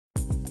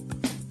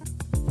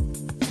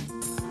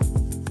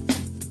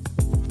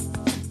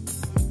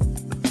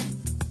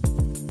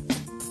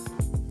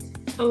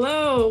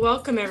Hello,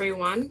 welcome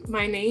everyone.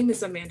 My name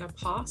is Amanda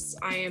Poss.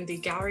 I am the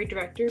Gallery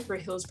Director for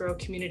Hillsborough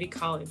Community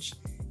College.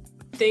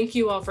 Thank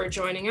you all for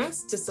joining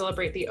us to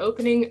celebrate the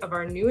opening of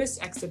our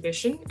newest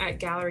exhibition at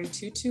Gallery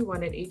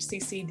 221 at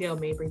HCC Dale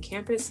Mabry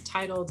campus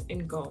titled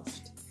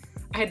Engulfed.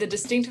 I had the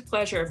distinct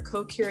pleasure of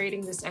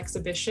co-curating this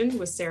exhibition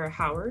with Sarah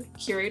Howard,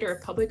 Curator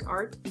of Public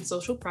Art and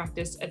Social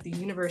Practice at the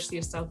University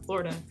of South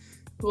Florida,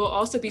 who will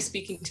also be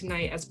speaking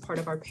tonight as part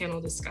of our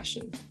panel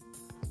discussion.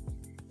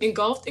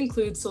 Engulfed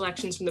includes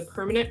selections from the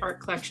permanent art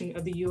collection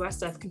of the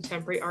USF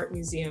Contemporary Art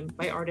Museum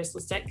by artists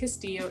Liset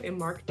Castillo and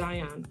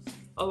Dion,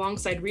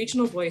 alongside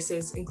regional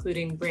voices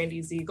including Brandie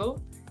Dziegiel,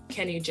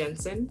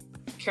 Jensen,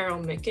 Carol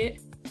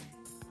Mickett,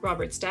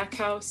 Robert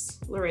Stackhouse,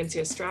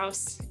 Laurencia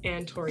Strauss,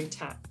 and Tory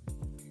Tepp.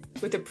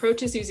 With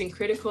approaches using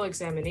critical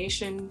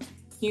examination,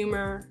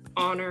 humor,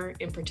 honor,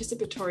 and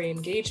participatory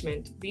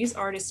engagement, these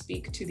artists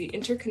speak to the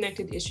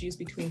interconnected issues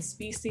between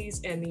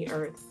species and the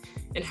earth,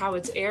 and how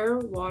its air,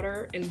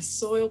 water, and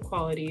soil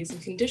qualities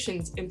and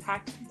conditions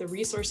impact the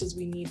resources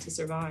we need to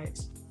survive.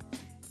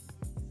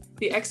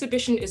 The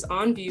exhibition is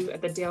on view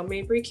at the Dale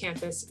Mabry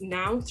campus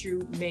now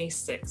through May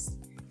 6th.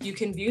 You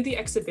can view the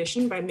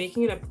exhibition by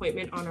making an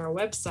appointment on our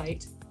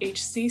website,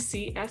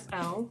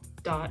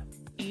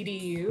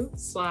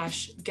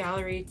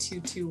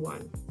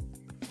 hccfl.edu/gallery221.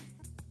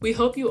 We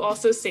hope you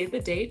also save the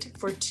date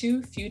for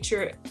 2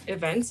 future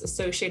events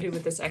associated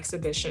with this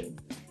exhibition.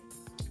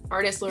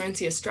 Artist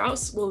Laurencia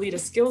Strauss will lead a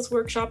skills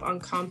workshop on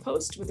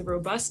compost with a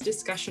robust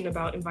discussion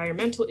about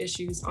environmental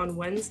issues on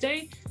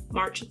Wednesday,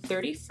 March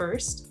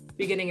 31st,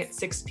 beginning at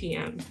 6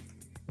 p.m.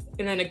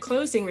 And then a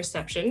closing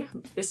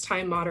reception, this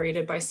time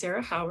moderated by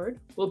Sarah Howard,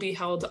 will be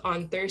held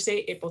on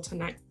Thursday, April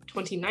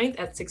 29th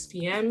at 6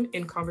 p.m.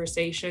 in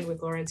conversation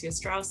with Laurencia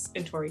Strauss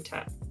and Tory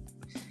Tepp.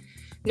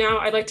 Now,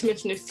 I'd like to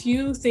mention a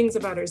few things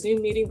about our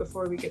Zoom meeting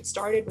before we get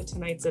started with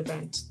tonight's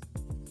event.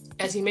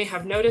 As you may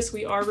have noticed,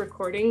 we are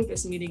recording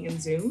this meeting in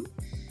Zoom.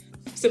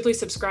 Simply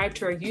subscribe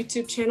to our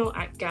YouTube channel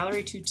at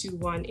Gallery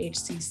 221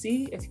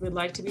 HCC if you would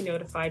like to be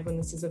notified when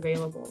this is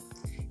available.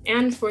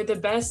 And for the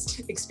best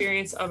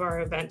experience of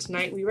our event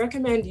tonight, we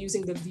recommend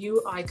using the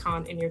view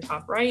icon in your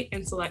top right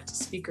and select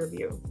speaker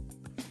view.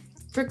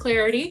 For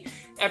clarity,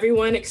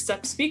 everyone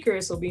except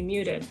speakers will be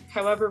muted.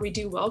 However, we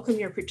do welcome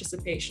your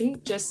participation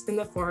just in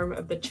the form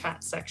of the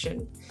chat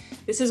section.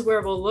 This is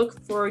where we'll look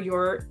for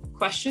your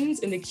questions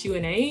in the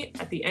Q&A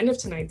at the end of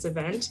tonight's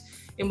event,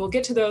 and we'll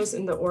get to those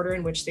in the order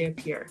in which they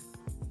appear.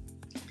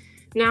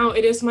 Now,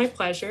 it is my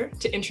pleasure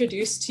to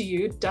introduce to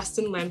you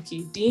Dustin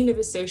Lemke, Dean of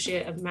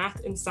Associate of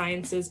Math and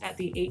Sciences at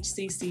the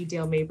HCC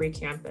Dale Mabry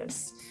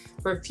campus,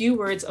 for a few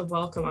words of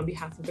welcome on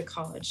behalf of the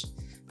college.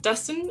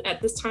 Dustin,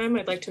 at this time,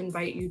 I'd like to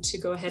invite you to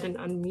go ahead and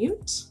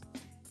unmute.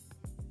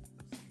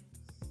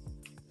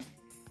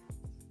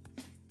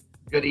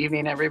 Good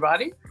evening,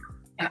 everybody.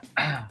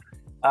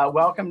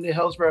 Welcome to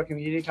Hillsborough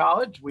Community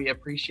College. We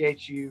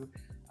appreciate you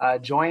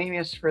joining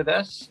us for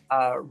this.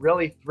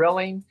 Really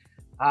thrilling.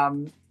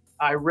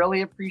 I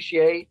really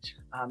appreciate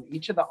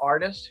each of the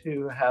artists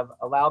who have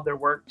allowed their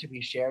work to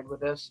be shared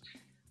with us.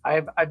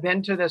 I've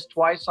been to this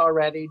twice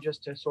already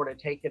just to sort of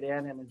take it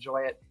in and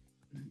enjoy it.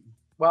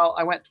 Well,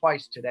 I went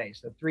twice today,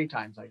 so 3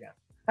 times, I guess.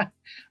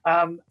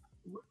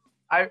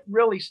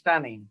 Really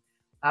stunning.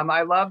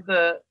 I love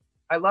that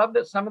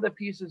some of the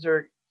pieces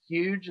are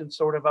huge and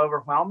sort of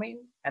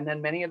overwhelming, and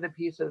then many of the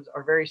pieces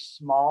are very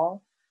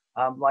small,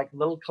 like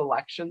little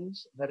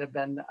collections that have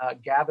been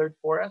gathered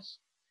for us.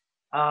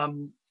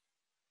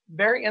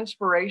 Very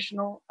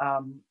inspirational.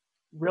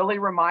 Really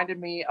reminded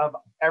me of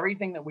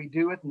everything that we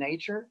do with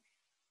nature.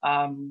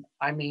 I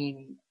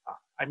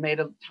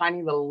made a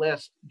tiny little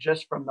list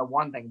just from the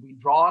one thing. We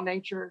draw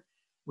nature,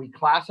 we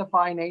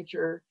classify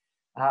nature,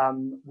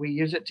 we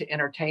use it to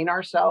entertain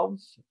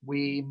ourselves,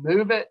 we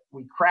move it,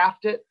 we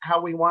craft it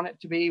how we want it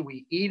to be,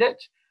 we eat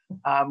it,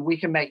 we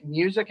can make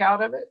music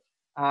out of it,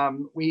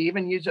 we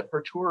even use it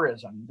for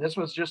tourism. This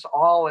was just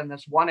all in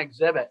this one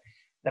exhibit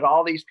that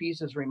all these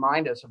pieces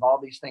remind us of all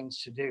these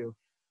things to do.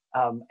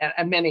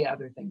 And many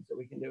other things that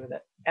we can do with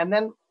it. And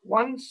then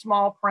one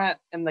small print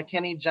in the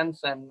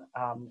Jensen,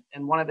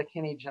 in one of the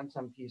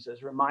Jensen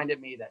pieces reminded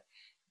me that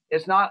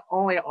it's not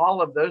only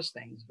all of those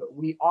things, but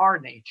we are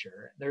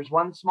nature. There's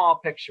one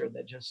small picture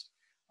that just,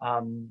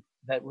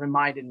 that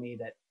reminded me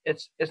that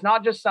it's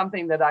not just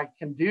something that I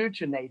can do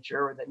to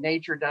nature or that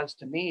nature does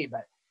to me,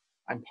 but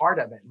I'm part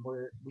of it and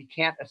we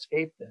can't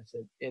escape this.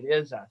 It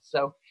is us.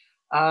 So,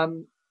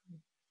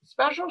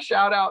 special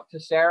shout out to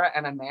Sarah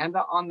and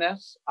Amanda on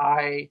this.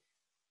 My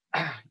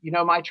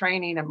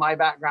training and my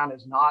background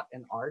is not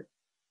in art.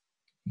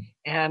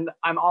 And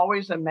I'm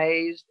always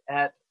amazed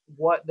at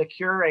what the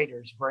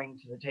curators bring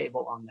to the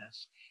table on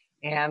this.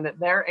 And that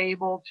they're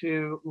able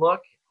to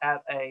look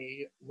at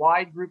a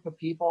wide group of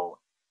people,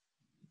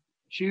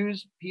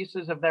 choose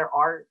pieces of their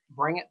art,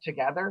 bring it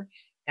together,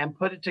 and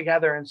put it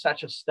together in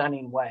such a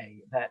stunning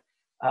way that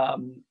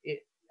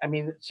I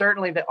mean,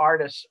 certainly the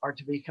artists are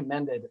to be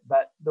commended,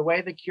 but the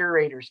way the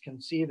curators can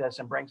see this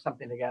and bring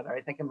something together,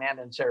 I think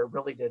Amanda and Sarah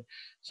really did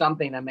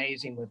something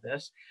amazing with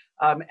this.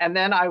 And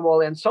then I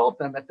will insult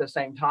them at the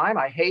same time.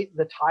 I hate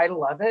the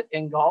title of it,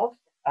 Engulfed.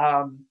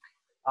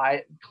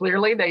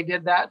 Clearly they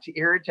did that to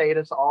irritate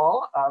us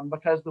all,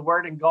 because the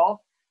word engulf,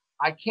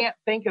 I can't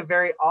think of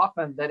very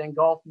often that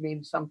engulf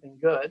means something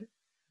good.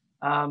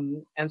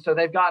 And so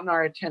they've gotten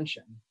our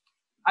attention.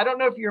 I don't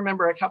know if you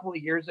remember a couple of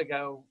years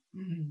ago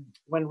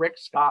when Rick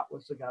Scott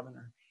was the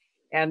governor,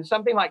 and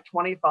something like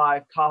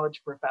 25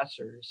 college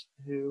professors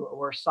who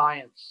were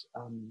science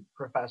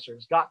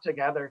professors got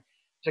together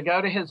to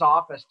go to his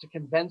office to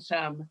convince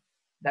him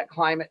that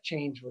climate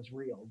change was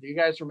real. Do you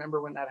guys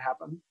remember when that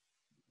happened?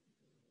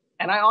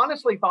 And I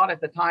honestly thought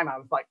at the time, I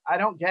was like, I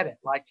don't get it.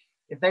 Like,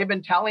 if they've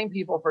been telling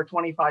people for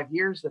 25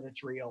 years that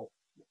it's real,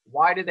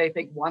 why do they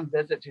think one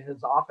visit to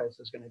his office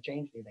is going to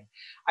change anything?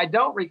 I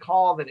don't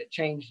recall that it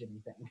changed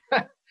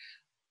anything.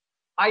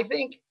 I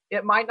think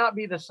it might not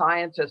be the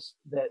scientists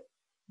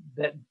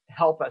that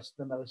help us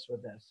the most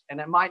with this. And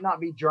it might not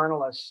be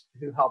journalists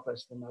who help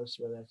us the most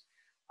with this.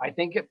 I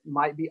think it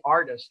might be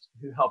artists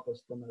who help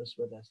us the most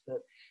with this,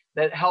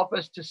 that help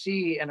us to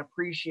see and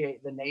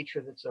appreciate the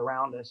nature that's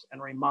around us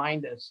and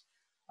remind us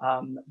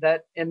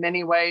that in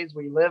many ways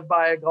we live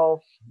by a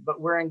gulf,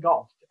 but we're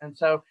engulfed. And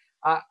so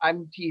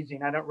I'm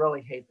teasing. I don't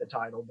really hate the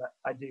title, but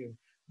I do.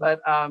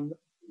 But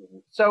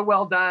so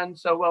well done,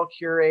 so well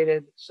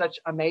curated, such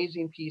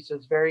amazing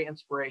pieces, very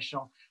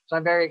inspirational. So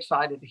I'm very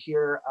excited to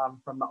hear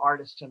from the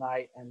artists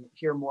tonight and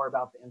hear more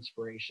about the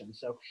inspiration.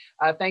 So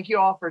thank you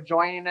all for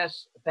joining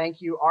us.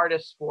 Thank you,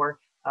 artists, for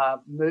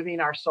moving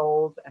our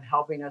souls and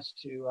helping us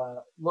to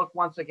look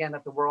once again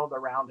at the world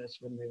around us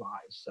with new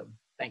eyes. So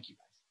thank you,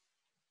 guys.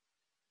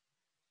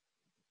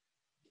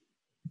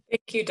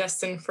 Thank you,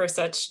 Dustin, for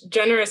such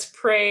generous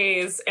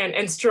praise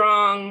and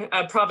strong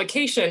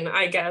provocation,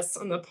 I guess,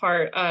 on the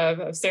part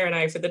of Sarah and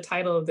I for the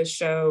title of the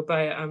show.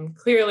 But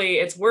clearly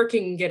it's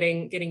working,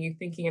 getting you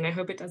thinking, and I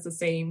hope it does the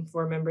same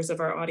for members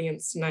of our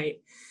audience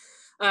tonight.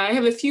 I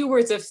have a few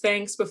words of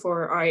thanks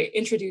before I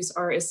introduce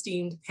our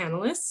esteemed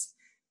panelists.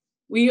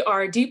 We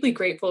are deeply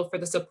grateful for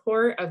the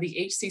support of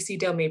the HCC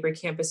Dale Mabry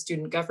Campus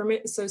Student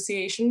Government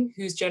Association,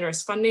 whose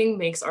generous funding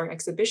makes our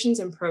exhibitions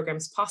and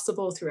programs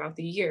possible throughout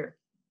the year.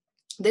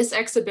 This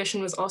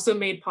exhibition was also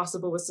made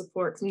possible with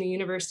support from the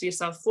University of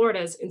South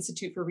Florida's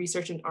Institute for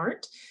Research in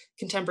Art,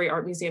 Contemporary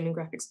Art Museum and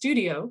Graphic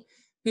Studio,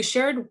 who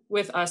shared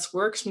with us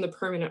works from the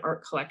permanent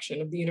art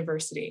collection of the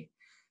university.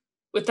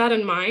 With that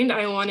in mind,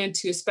 I wanted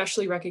to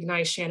especially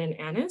recognize Shannon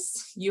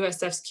Annis,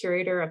 USF's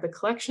curator of the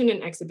collection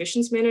and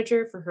exhibitions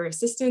manager, for her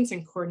assistance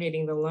in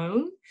coordinating the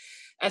loan,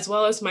 as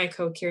well as my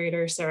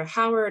co-curator, Sarah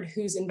Howard,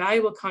 whose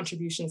invaluable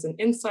contributions and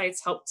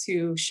insights helped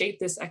to shape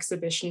this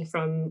exhibition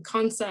from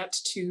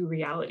concept to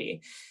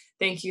reality.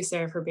 Thank you,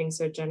 Sarah, for being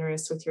so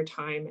generous with your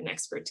time and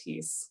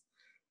expertise.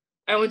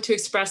 I want to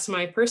express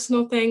my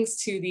personal thanks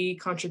to the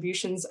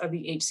contributions of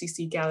the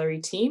HCC Gallery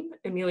team,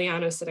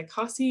 Emiliano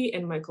Sidicassi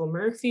and Michael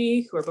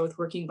Murphy, who are both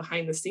working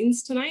behind the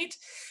scenes tonight,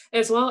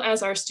 as well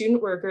as our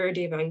student worker,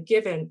 Dion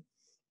Given.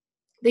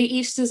 They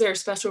each deserve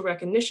special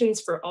recognitions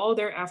for all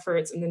their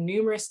efforts and the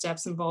numerous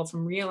steps involved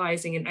from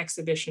realizing an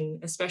exhibition,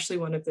 especially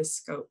one of this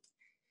scope.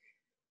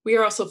 We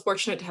are also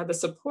fortunate to have the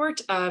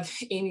support of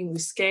Amy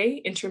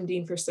Musquet, Interim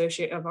Dean for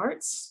Associate of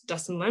Arts,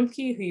 Dustin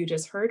Lemke, who you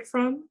just heard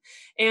from,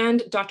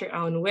 and Dr.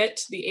 Alan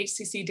Witt, the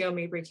HCC Dale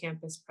Mabry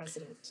Campus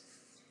President.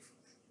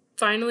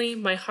 Finally,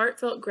 my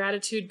heartfelt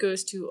gratitude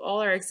goes to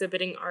all our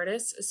exhibiting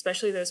artists,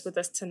 especially those with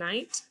us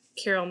tonight,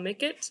 Carol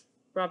Mickett,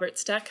 Robert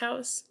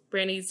Stackhouse,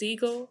 Brandie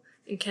Dziegiel,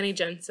 and Kenny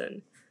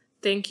Jensen.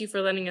 Thank you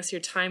for lending us your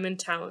time and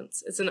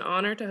talents. It's an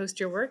honor to host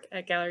your work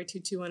at Gallery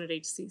 221 at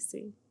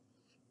HCC.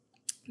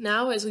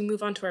 Now, as we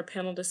move on to our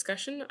panel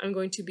discussion, I'm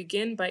going to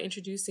begin by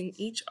introducing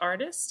each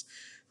artist,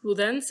 who will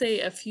then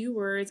say a few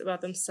words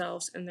about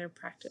themselves and their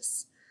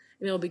practice.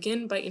 And I'll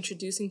begin by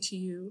introducing to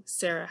you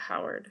Sarah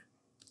Howard.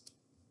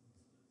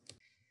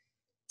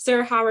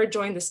 Sarah Howard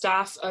joined the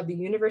staff of the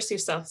University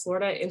of South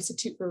Florida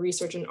Institute for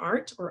Research in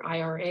Art, or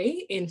IRA,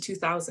 in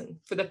 2000.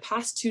 For the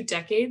past 2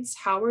 decades,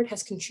 Howard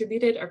has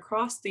contributed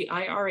across the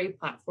IRA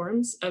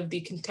platforms of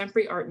the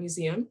Contemporary Art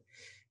Museum,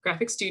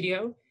 Graphic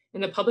Studio,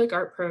 and the Public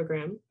Art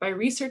Program by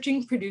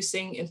researching,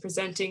 producing, and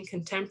presenting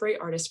contemporary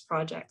artist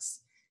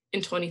projects.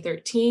 In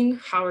 2013,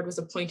 Howard was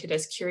appointed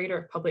as Curator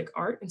of Public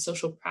Art and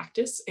Social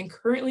Practice and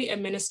currently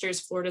administers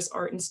Florida's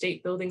Art and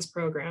State Buildings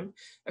program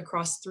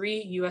across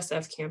 3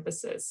 USF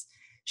campuses.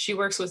 She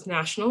works with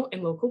national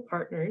and local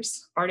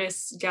partners,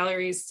 artists,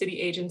 galleries, city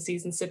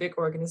agencies, and civic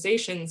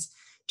organizations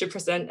to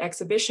present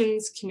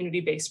exhibitions,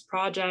 community-based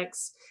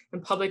projects,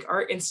 and public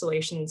art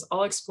installations,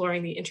 all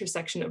exploring the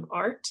intersection of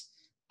art,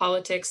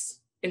 politics,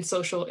 and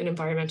social and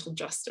environmental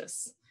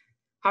justice.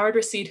 Howard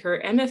received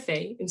her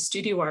MFA in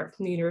studio art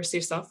from the University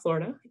of South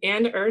Florida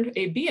and earned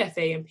a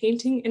BFA in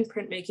painting and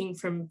printmaking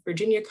from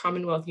Virginia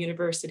Commonwealth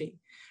University.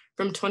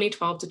 From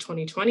 2012 to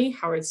 2020,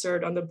 Howard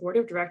served on the board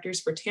of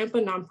directors for Tampa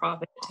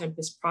nonprofit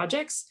Tempest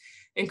Projects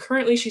and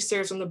currently she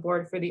serves on the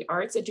board for the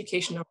arts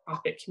education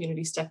nonprofit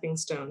community Stepping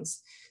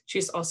Stones. She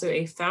is also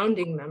a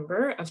founding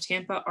member of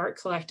Tampa art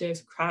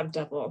collective Crab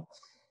Devil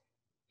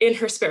in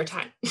her spare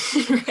time.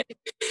 Right.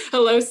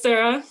 Hello,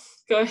 Sarah.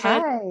 Go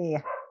ahead.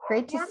 Hi,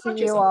 great to More see about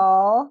you yourself.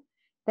 all.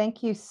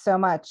 Thank you so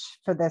much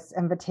for this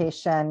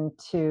invitation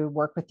to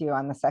work with you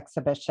on this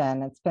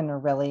exhibition. It's been a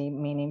really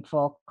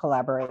meaningful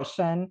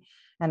collaboration,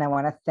 and I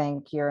want to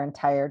thank your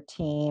entire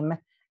team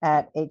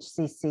at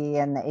HCC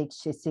and the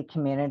HCC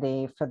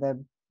community for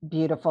the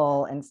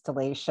beautiful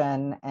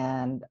installation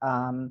and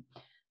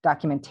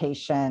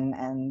documentation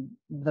and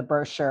the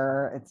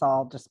brochure. It's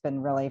all just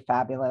been really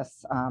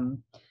fabulous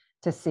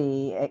to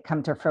see it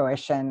come to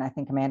fruition. I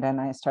think Amanda and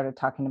I started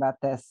talking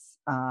about this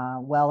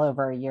well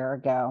over a year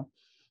ago,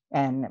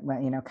 and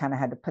kind of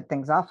had to put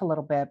things off a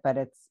little bit, but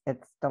it's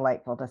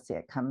delightful to see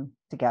it come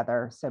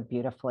together so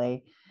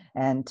beautifully.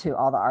 And to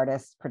all the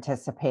artists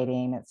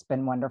participating, it's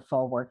been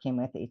wonderful working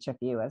with each of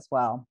you as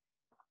well.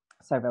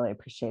 So I really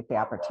appreciate the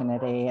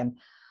opportunity. And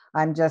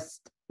I'm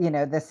just,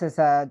 this is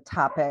a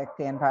topic,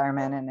 the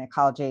environment and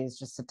ecology is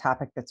just a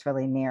topic that's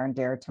really near and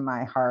dear to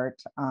my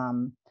heart.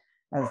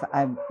 As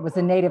I was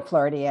a native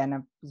Floridian, I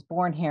was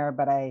born here,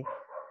 but I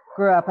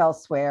grew up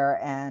elsewhere,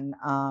 and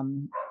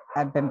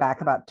I've been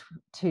back about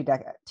two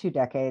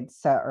decades.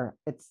 So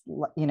it's,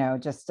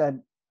 just a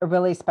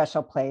really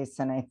special place.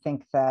 And I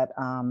think that,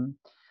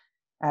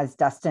 as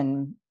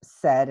Dustin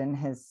said in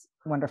his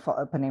wonderful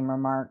opening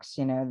remarks,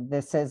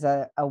 this is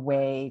a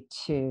way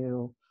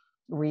to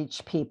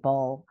reach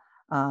people,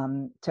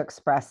 to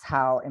express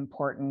how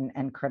important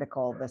and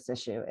critical this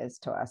issue is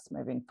to us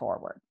moving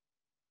forward.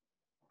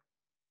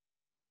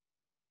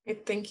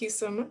 Thank you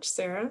so much,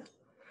 Sarah.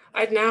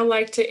 I'd now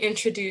like to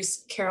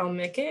introduce Carol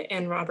Mickett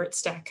and Robert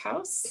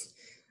Stackhouse.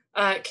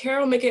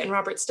 Carol Mickett and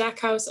Robert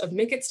Stackhouse of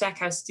Mickett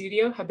Stackhouse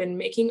Studio have been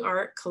making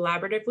art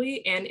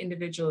collaboratively and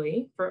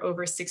individually for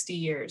over 60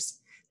 years.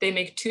 They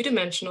make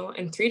two-dimensional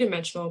and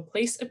three-dimensional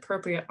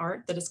place-appropriate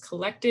art that is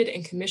collected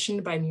and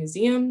commissioned by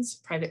museums,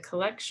 private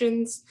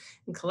collections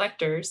and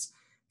collectors,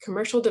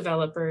 commercial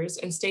developers,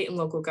 and state and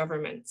local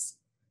governments.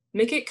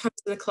 Mickett comes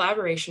to the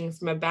collaboration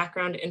from a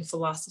background in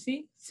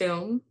philosophy,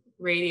 film,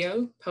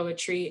 radio,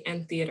 poetry,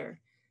 and theater.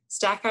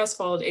 Stackhouse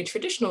followed a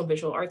traditional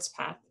visual arts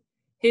path.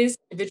 His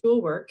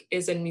individual work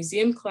is in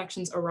museum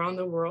collections around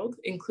the world,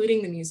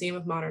 including the Museum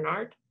of Modern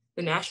Art,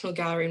 the National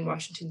Gallery in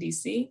Washington,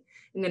 D.C.,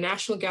 and the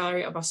National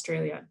Gallery of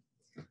Australia.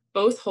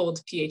 Both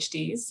hold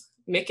PhDs,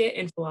 Mickett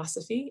in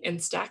philosophy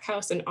and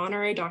Stackhouse an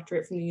honorary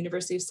doctorate from the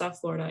University of South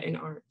Florida in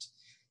art.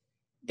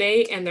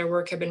 They and their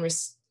work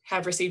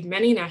have received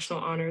many national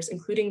honors,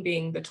 including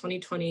being the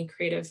 2020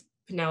 Creative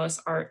Pinellas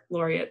Art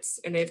Laureates,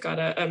 and they've got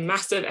a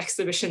massive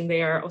exhibition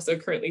they are also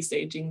currently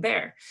staging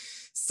there.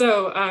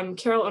 So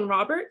Carol and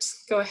Robert,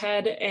 go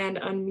ahead and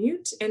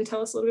unmute and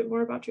tell us a little bit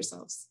more about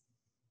yourselves.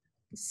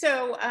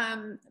 So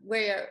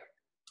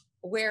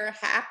we're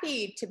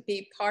happy to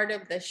be part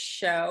of this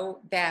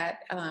show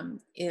that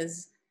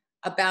is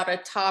about a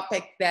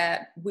topic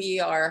that we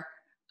are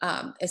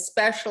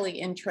especially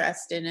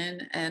interested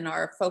in and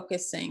are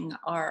focusing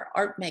our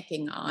art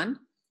making on.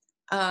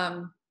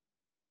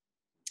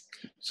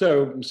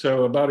 So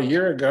about a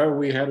year ago,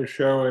 we had a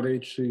show at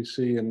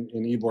HCC in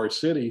Ybor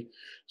City.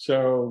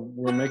 So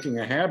we're making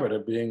a habit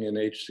of being in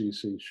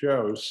HCC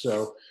shows.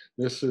 So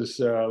this is,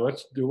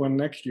 let's do one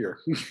next year.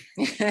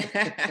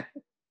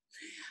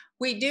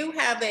 We do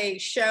have a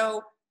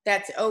show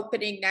that's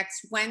opening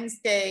next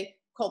Wednesday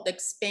called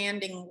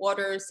Expanding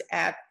Waters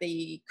at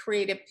the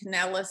Creative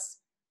Pinellas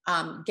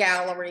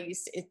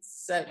Galleries.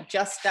 It's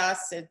just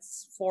us,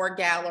 it's 4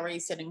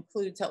 galleries. It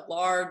includes a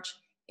large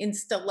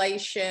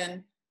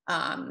installation,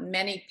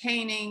 many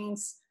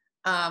paintings,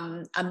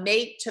 a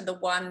mate to the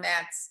one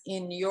that's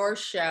in your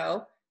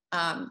show.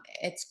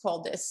 It's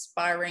called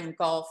Aspiring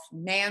Gulf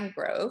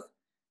Mangrove.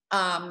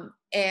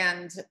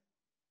 And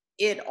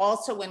it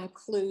also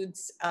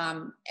includes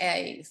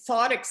a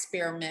thought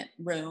experiment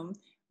room,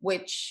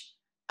 which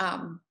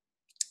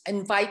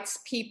invites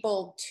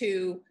people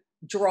to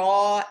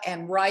draw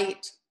and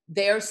write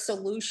their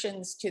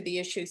solutions to the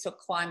issues of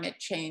climate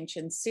change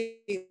and sea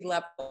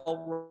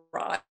level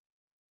rise,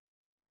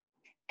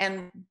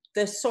 and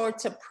the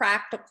sorts of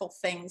practical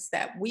things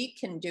that we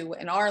can do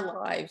in our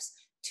lives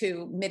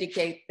to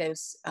mitigate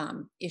those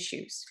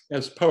issues.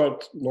 As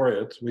poet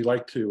laureates, we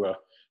like to,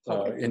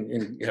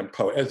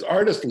 as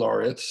artist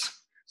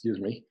laureates, excuse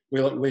me,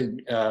 we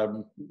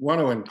want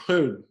to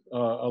include a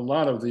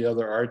lot of the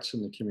other arts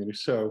in the community.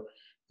 So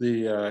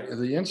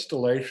the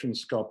installation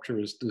sculpture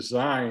is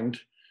designed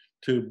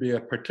to be a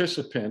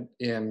participant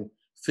in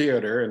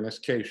theater, in this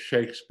case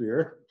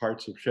Shakespeare,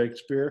 parts of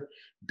Shakespeare,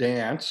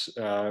 dance.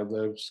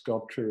 The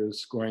sculpture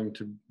is going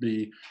to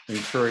be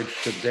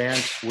encouraged to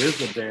dance with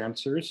the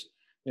dancers,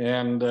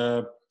 and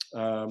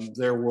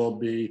there will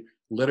be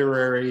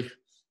literary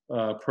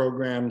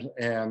programs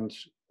and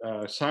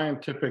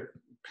scientific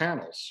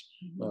panels,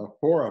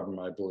 4 of them,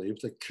 I believe,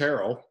 that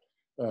Carol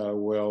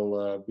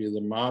will be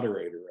the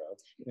moderator of.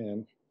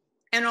 And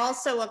and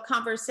also a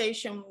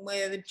conversation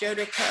with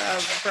Jodica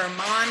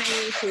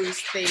Vermani,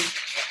 who's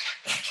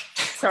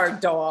it's our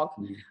dog,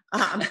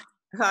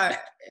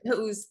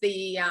 who's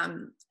the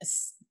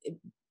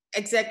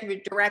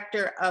executive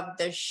director of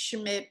the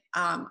Schmidt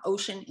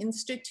Ocean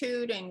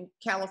Institute in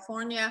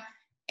California,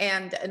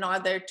 and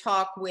another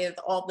talk with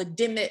all the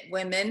Dimmitt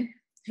women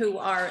who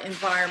are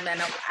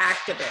environmental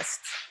activists.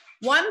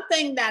 One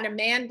thing that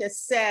Amanda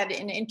said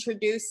in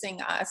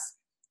introducing us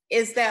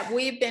is that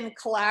we've been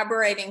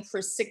collaborating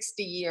for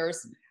 60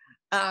 years.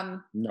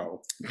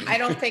 No. I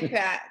don't think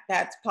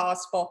that's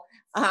possible.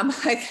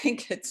 I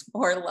think it's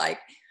more like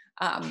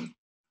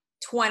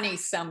 20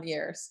 some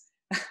years.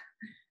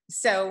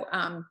 So,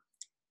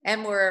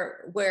 and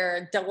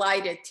we're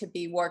delighted to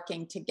be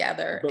working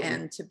together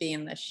and to be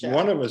in the show.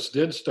 One of us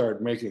did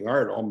start making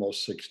art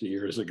almost 60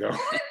 years ago.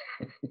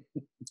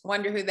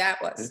 Wonder who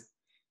that was.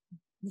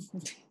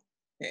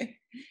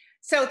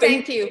 So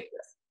thank you.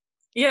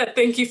 Yeah,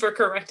 thank you for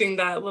correcting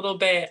that a little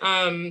bit.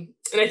 And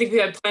I think we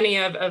had plenty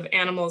of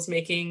animals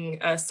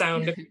making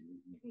sound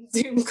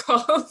Zoom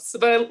calls,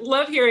 but I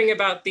love hearing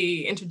about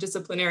the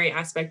interdisciplinary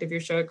aspect of your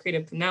show,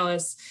 Creative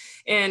Pinellas.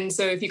 And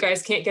so if you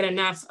guys can't get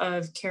enough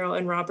of Carol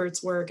and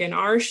Robert's work in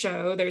our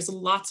show, there's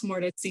lots more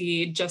to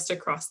see just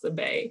across the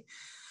bay.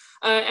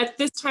 At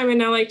this time, I'd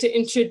now like to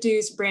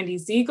introduce Brandie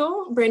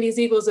Dziegiel. Brandie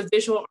Dziegiel is a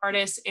visual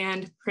artist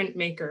and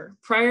printmaker.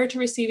 Prior to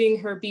receiving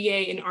her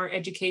BA in art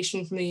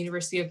education from the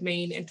University of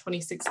Maine in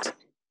 2016,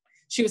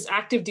 she was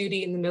active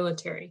duty in the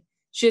military.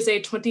 She is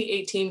a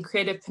 2018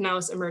 Creative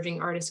Pinellas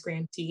Emerging Artist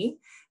Grantee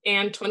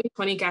and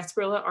 2020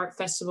 Gasparilla Art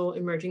Festival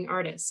Emerging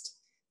Artist.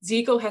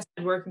 Dziegiel has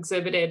had work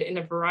exhibited in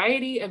a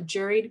variety of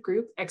juried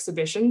group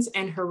exhibitions,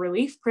 and her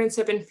relief prints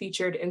have been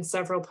featured in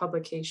several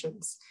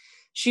publications.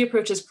 She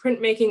approaches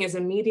printmaking as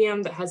a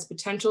medium that has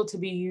potential to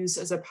be used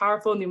as a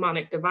powerful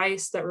mnemonic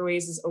device that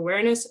raises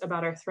awareness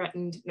about our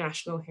threatened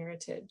national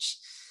heritage.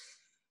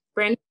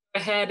 Brandie,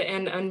 go ahead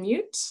and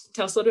unmute.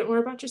 Tell us a little bit more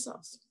about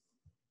yourself.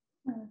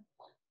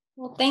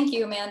 Well, thank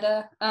you,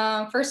 Amanda.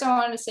 First, I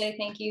wanted to say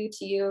thank you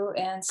to you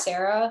and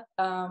Sarah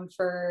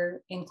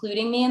for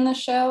including me in the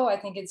show. I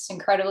think it's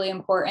incredibly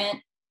important,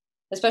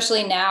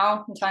 especially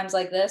now in times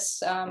like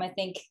this. I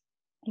think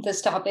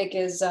this topic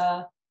is,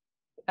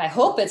 I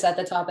hope it's at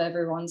the top of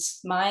everyone's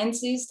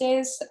minds these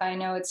days. I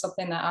know it's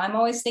something that I'm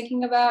always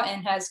thinking about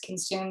and has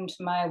consumed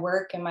my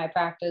work and my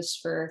practice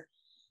for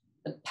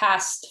the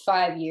past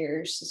 5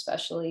 years,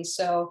 especially.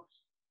 So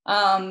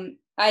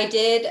I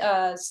did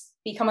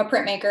become a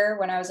printmaker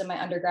when I was in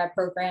my undergrad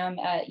program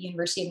at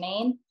University of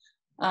Maine.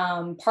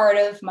 Part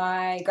of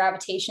my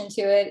gravitation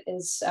to it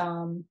is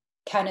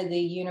kind of the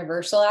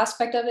universal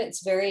aspect of it.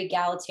 It's very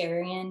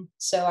egalitarian.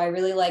 So I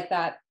really like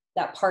that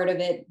part of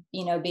it,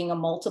 you know, being a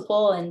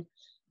multiple, and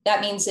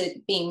that means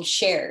it being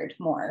shared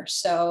more.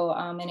 So,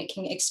 and it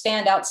can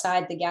expand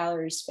outside the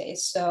gallery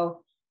space.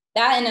 So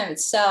that in of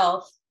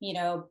itself, you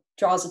know,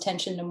 draws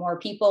attention to more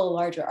people, a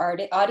larger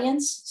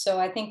audience. So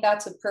I think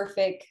that's a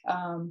perfect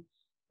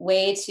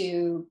way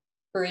to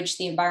bridge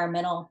the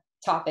environmental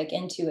topic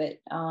into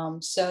it.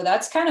 So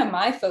that's kind of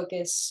my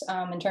focus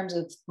in terms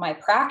of my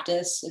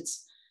practice.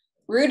 It's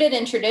rooted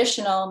in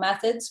traditional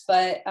methods,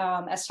 but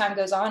as time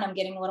goes on, I'm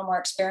getting a little more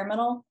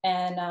experimental,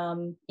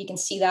 and you can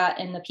see that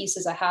in the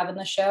pieces I have in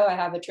the show. I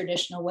have a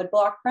traditional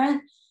woodblock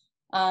print,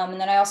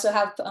 and then I also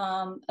have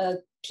a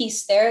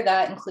piece there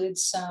that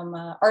includes some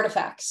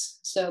artifacts,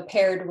 so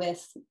paired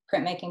with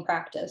printmaking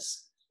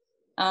practice.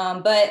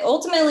 But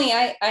ultimately,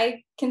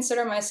 I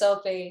consider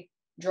myself a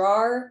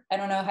drawer. I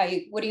don't know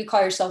what do you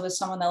call yourself as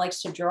someone that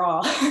likes to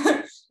draw?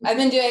 I've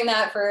been doing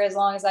that for as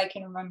long as I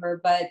can remember,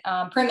 but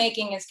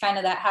printmaking is kind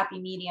of that happy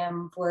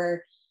medium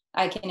where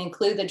I can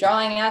include the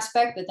drawing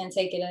aspect, but then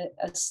take it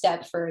a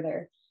step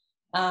further.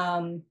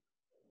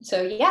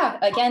 So yeah,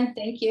 again,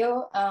 thank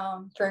you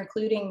for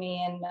including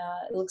me, and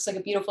it looks like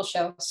a beautiful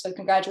show. So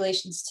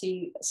congratulations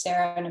to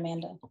Sarah and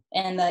Amanda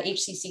and the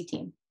HCC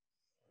team.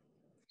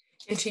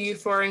 And to you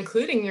for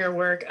including your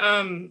work.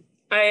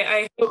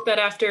 I hope that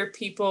after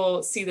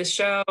people see the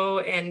show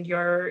and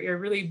your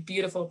really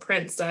beautiful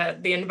prints,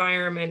 that the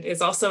environment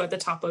is also at the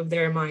top of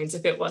their minds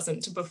if it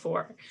wasn't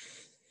before.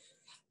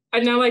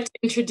 I'd now like to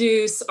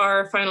introduce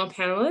our final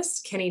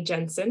panelist, Kenny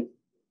Jensen.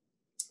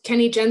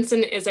 Kenny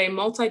Jensen is a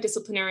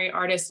multidisciplinary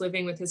artist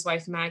living with his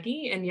wife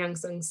Maggie and young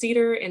son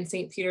Cedar in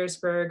St.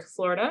 Petersburg,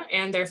 Florida,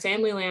 and their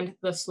family land,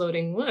 the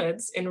Floating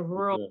Woods, in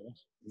rural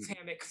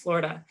Hammock,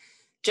 Florida.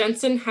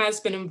 Jensen has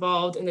been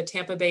involved in the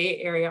Tampa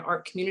Bay area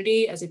art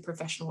community as a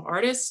professional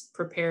artist,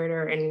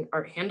 preparator and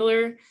art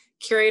handler,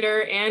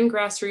 curator, and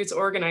grassroots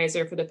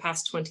organizer for the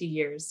past 20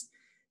 years.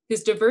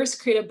 His diverse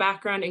creative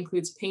background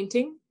includes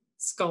painting,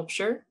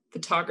 sculpture,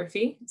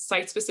 photography,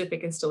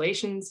 site-specific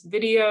installations,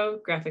 video,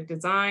 graphic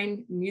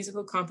design,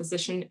 musical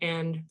composition,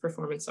 and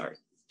performance art.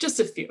 Just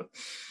a few.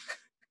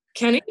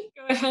 Kenny,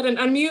 go ahead and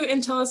unmute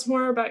and tell us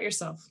more about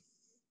yourself.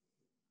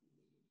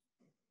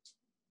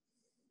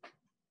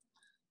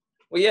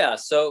 Well, yeah,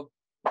 so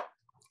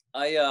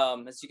I,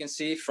 as you can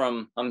see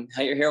from, I'm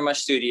here in my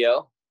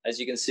studio. As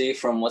you can see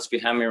from what's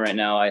behind me right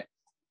now,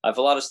 I have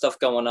a lot of stuff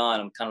going on.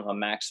 I'm kind of a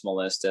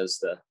maximalist,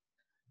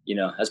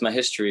 as my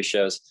history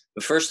shows.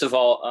 But first of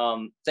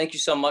all, thank you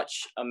so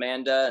much,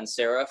 Amanda and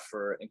Sarah,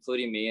 for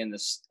including me in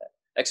this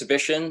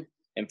exhibition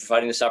and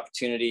providing this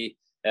opportunity.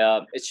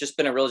 It's just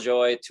been a real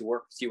joy to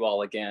work with you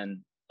all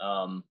again.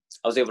 I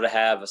was able to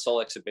have a solo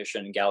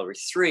exhibition in Gallery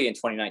 3 in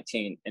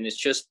 2019, and it's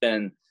just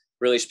been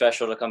really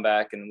special to come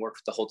back and work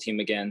with the whole team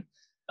again.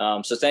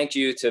 So thank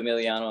you to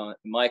Emiliano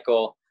and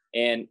Michael.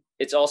 And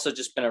it's also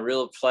just been a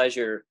real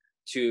pleasure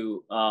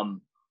to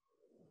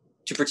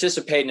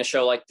participate in a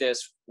show like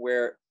this,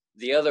 where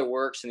the other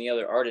works and the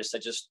other artists I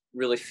just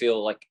really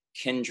feel like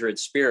kindred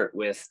spirit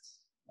with,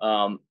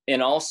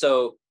 and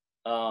also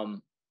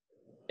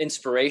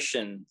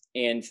inspiration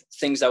and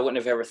things I wouldn't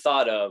have ever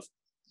thought of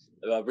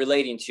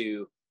relating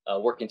to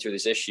working through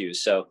these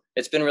issues. So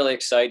it's been really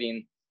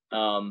exciting.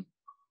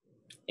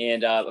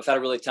 And I've had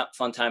a really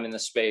fun time in the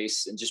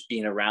space and just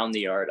being around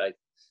the art.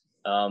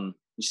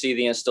 You see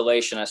the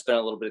installation, I spent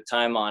a little bit of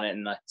time on it.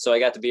 And so I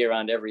got to be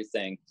around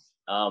everything.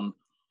 And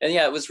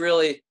yeah, it was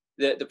really,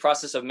 the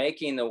process of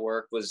making the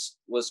work was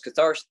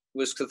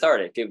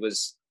cathartic.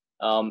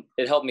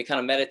 It helped me kind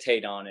of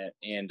meditate on it.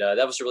 And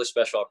that was a really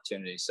special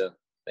opportunity. So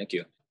thank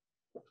you.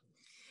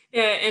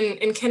 Yeah,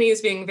 and Kenny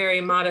is being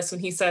very modest when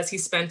he says he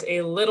spent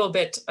a little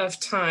bit of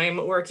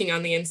time working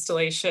on the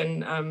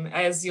installation.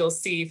 As you'll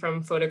see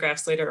from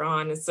photographs later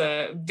on, it's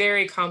a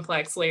very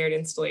complex layered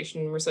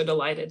installation. We're so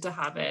delighted to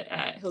have it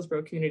at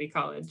Hillsborough Community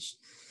College.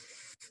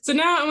 So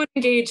now I want to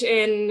engage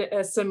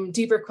in some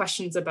deeper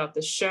questions about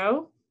the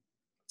show.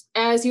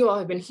 As you all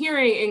have been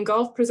hearing,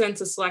 Engulfed presents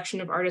a selection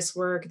of artists'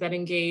 work that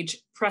engage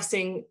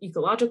pressing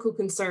ecological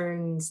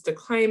concerns, the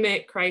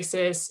climate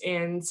crisis,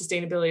 and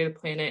sustainability of the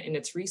planet and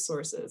its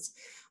resources.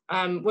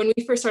 When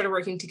we first started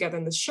working together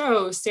in the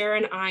show, Sarah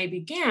and I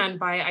began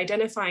by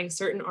identifying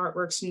certain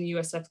artworks from the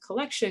USF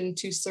collection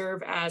to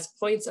serve as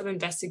points of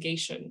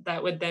investigation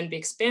that would then be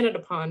expanded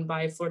upon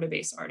by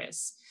Florida-based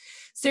artists.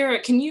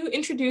 Sarah, can you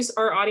introduce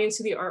our audience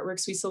to the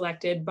artworks we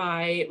selected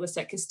by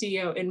Liset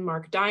Castillo and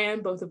Mark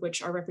Dion, both of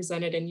which are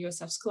represented in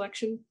USF's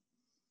collection?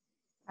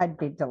 I'd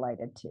be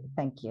delighted to,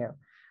 thank you.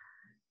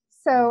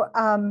 So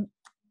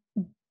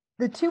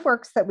the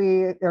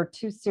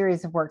two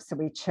series of works that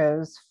we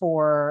chose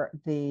for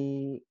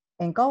the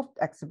Engulfed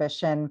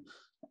exhibition,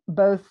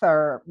 both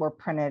were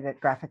printed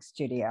at Graphic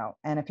Studio.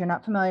 And if you're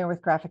not familiar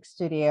with Graphic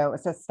Studio, it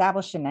was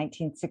established in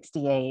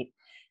 1968.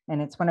 And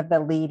it's one of the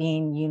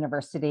leading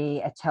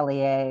university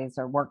ateliers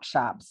or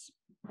workshops.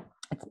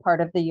 It's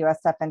part of the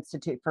USF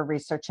Institute for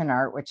Research and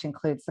Art, which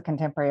includes the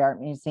Contemporary Art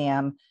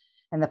Museum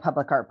and the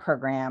Public Art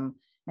Program,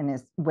 and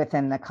is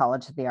within the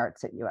College of the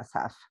Arts at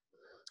USF.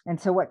 And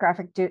so what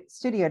Graphic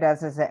Studio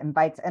does is it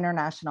invites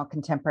international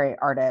contemporary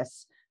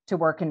artists to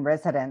work in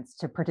residence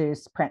to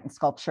produce print and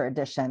sculpture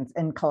editions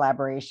in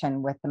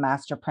collaboration with the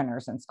master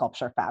printers and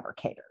sculpture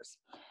fabricators.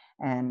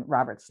 And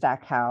Robert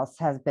Stackhouse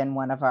has been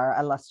one of our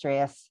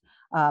illustrious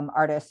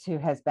artists who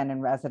has been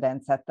in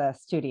residence at the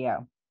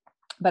studio.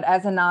 But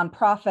as a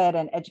nonprofit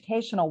and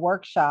educational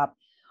workshop,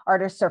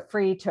 artists are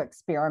free to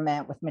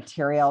experiment with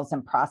materials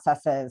and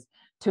processes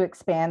to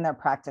expand their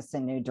practice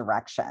in new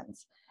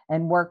directions.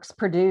 And works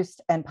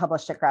produced and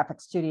published at Graphic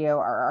Studio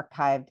are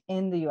archived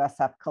in the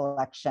USF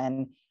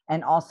collection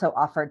and also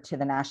offered to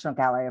the National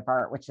Gallery of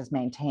Art, which has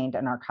maintained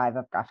an archive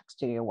of Graphic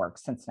Studio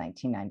works since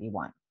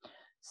 1991.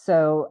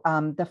 So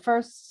the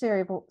first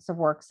series of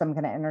works I'm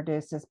going to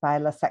introduce is by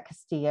Liset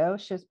Castillo.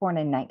 She was born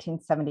in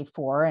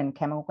 1974 in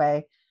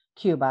Camagüey,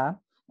 Cuba,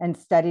 and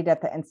studied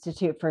at the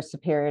Institute for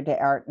Superior de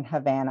Art in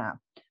Havana,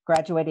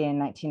 graduating in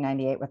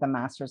 1998 with a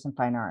master's in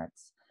fine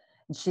arts.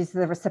 And she's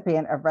the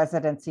recipient of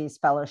residencies,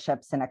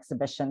 fellowships, and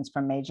exhibitions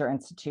from major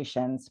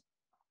institutions,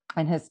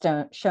 and has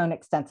shown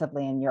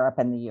extensively in Europe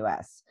and the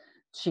US.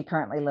 She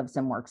currently lives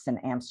and works in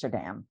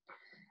Amsterdam.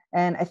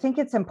 And I think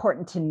it's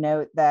important to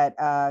note that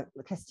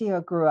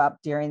Castillo grew up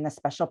during the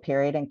special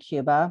period in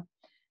Cuba.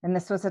 And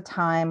this was a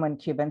time when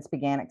Cubans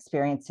began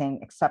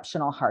experiencing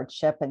exceptional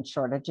hardship and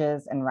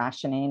shortages and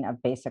rationing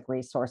of basic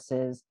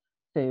resources,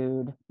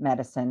 food,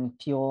 medicine,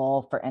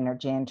 fuel for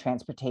energy and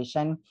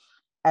transportation,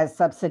 as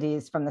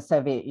subsidies from the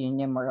Soviet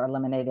Union were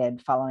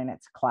eliminated following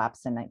its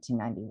collapse in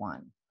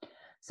 1991.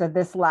 So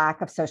this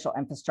lack of social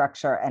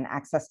infrastructure and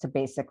access to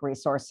basic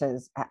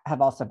resources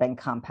have also been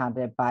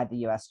compounded by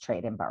the US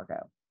trade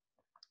embargo.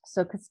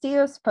 So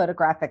Castillo's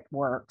photographic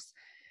works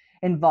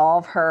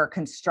involve her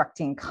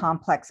constructing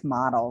complex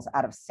models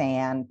out of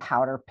sand,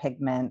 powder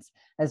pigments,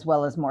 as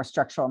well as more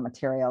structural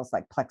materials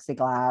like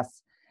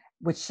plexiglass,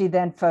 which she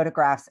then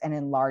photographs and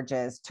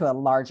enlarges to a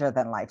larger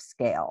than life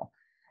scale.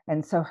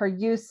 And so her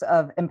use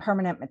of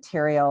impermanent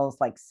materials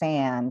like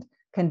sand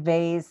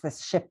conveys the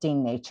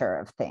shifting nature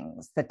of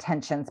things, the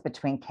tensions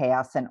between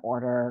chaos and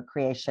order,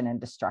 creation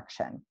and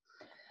destruction.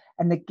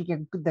 And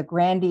the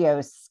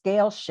grandiose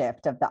scale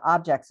shift of the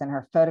objects in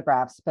her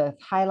photographs both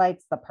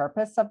highlights the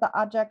purpose of the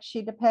objects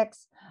she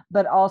depicts,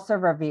 but also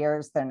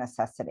reveres their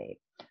necessity.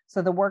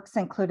 So the works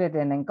included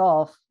in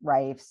Engulfed,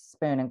 Rice,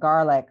 Spoon, and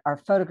Garlic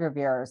are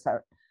photogravures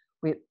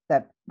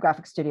that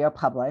Graphic Studio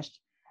published.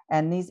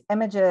 And these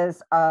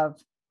images of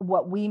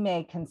what we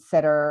may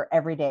consider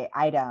everyday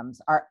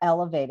items are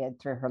elevated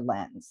through her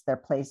lens. They're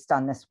placed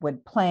on this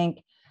wood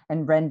plank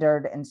and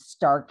rendered in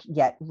stark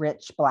yet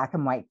rich black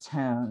and white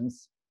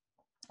tones,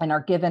 and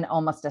are given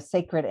almost a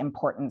sacred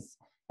importance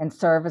and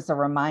serve as a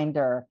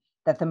reminder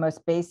that the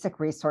most basic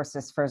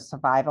resources for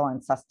survival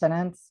and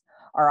sustenance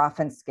are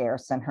often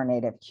scarce in her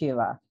native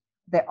Cuba.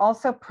 They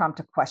also prompt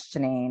a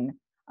questioning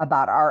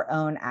about our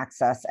own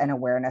access and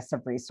awareness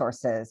of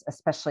resources,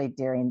 especially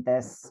during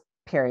this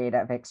period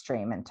of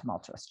extreme and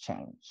tumultuous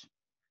change.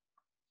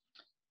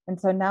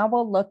 And so now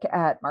we'll look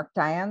at Mark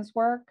Dion's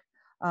work,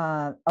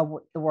 The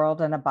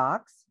World in a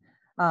Box.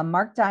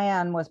 Mark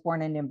Dion was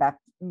born in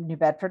New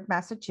Bedford,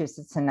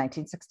 Massachusetts in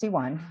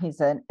 1961.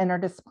 He's an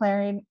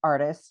interdisciplinary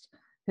artist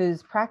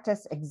whose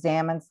practice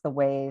examines the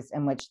ways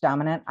in which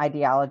dominant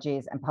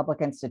ideologies and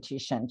public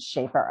institutions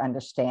shape our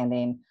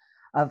understanding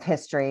of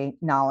history,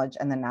 knowledge,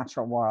 and the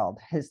natural world.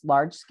 His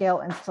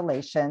large-scale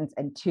installations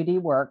and 2D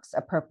works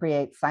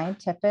appropriate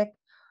scientific,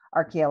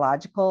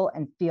 archaeological,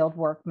 and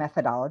fieldwork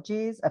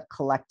methodologies of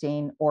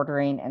collecting,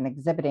 ordering, and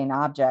exhibiting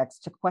objects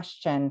to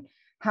question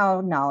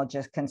how knowledge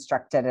is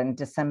constructed and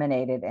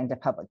disseminated into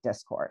public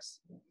discourse.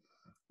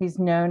 He's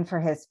known for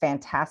his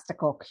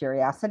fantastical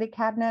curiosity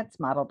cabinets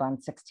modeled on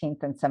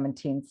 16th and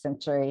 17th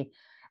century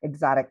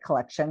exotic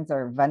collections,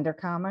 or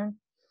Wunderkammer.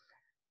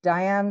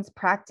 Dion's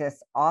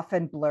practice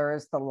often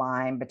blurs the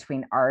line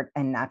between art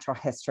and natural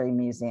history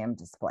museum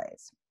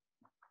displays.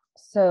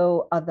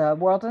 So The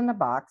World in a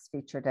Box,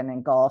 featured in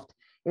Engulfed,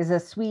 is a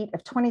suite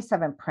of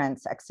 27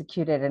 prints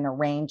executed in a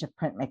range of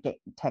printmaking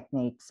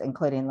techniques,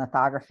 including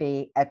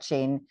lithography,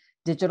 etching,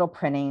 digital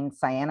printing,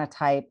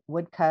 cyanotype,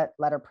 woodcut,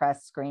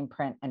 letterpress, screen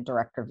print, and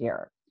direct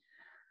gravure.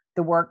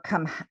 The work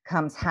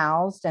comes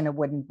housed in a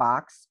wooden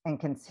box and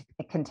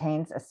it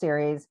contains a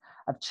series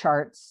of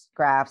charts,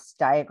 graphs,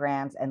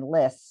 diagrams, and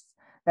lists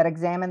that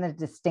examine the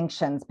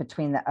distinctions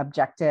between the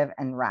objective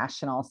and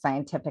rational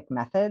scientific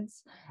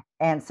methods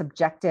and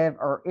subjective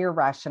or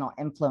irrational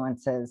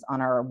influences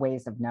on our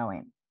ways of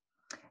knowing.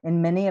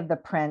 In many of the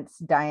prints,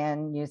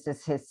 Dion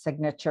uses his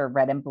signature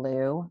red and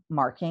blue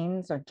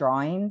markings or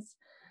drawings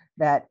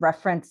that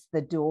reference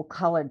the dual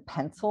colored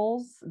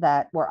pencils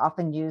that were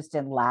often used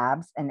in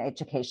labs and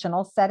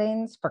educational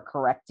settings for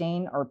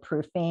correcting or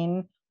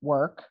proofing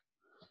work.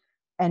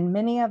 And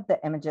many of the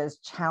images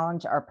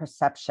challenge our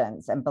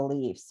perceptions and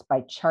beliefs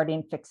by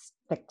charting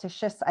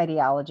fictitious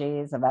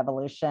ideologies of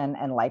evolution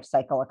and life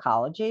cycle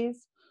ecologies,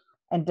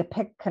 and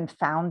depict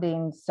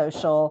confounding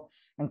social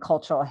and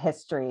cultural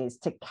histories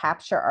to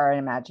capture our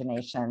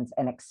imaginations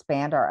and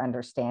expand our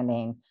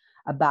understanding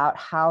about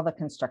how the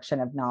construction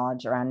of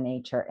knowledge around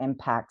nature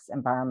impacts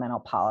environmental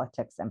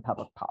politics and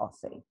public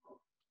policy.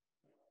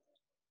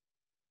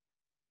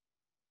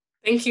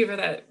 Thank you for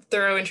that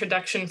thorough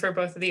introduction for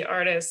both of the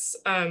artists.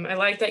 I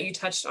like that you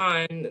touched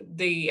on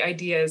the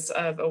ideas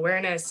of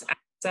awareness,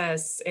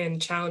 access,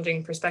 and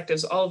challenging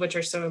perspectives, all of which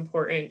are so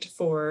important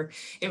for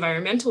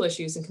environmental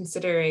issues and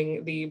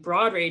considering the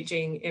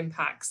broad-ranging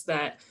impacts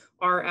that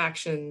our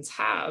actions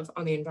have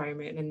on the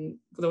environment and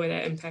the way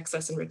that impacts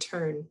us in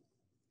return.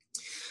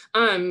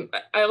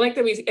 I like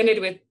that we ended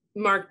with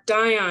Mark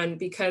Dion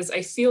because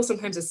I feel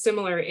sometimes a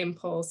similar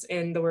impulse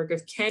in the work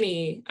of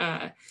Kenny.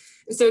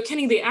 So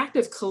Kenny, the act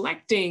of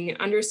collecting,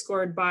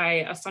 underscored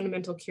by a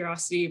fundamental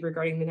curiosity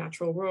regarding the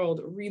natural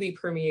world, really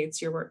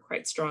permeates your work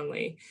quite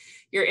strongly.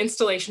 Your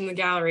installation in the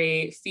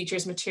gallery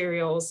features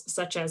materials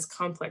such as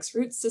complex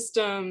root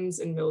systems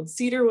and milled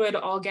cedar wood,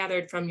 all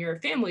gathered from your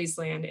family's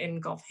land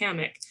in Gulf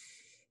Hammock.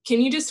 Can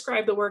you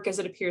describe the work as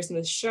it appears in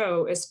the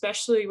show,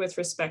 especially with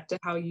respect to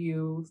how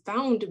you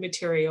found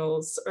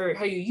materials or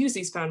how you use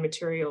these found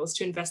materials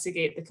to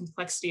investigate the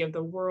complexity of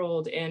the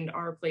world and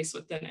our place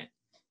within it?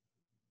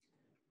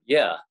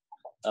 Yeah,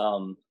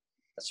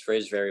 that's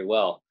phrased very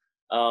well.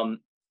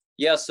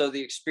 Yeah, so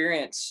the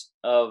experience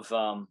of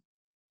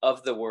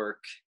the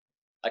work,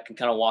 I can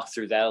kind of walk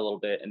through that a little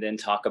bit and then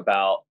talk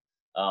about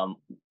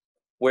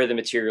where the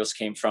materials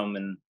came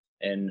from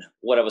and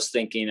what I was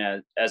thinking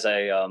as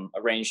I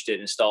arranged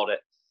it, installed it.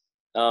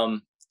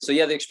 So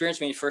yeah, the experience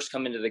when you first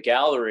come into the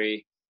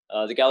gallery's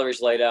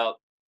laid out,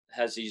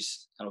 has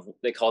these kind of,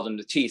 they call them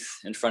the teeth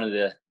in front of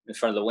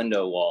the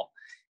window wall.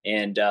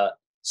 And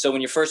so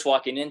when you're first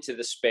walking into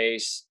the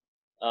space,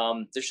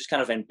 there's just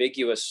kind of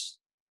ambiguous,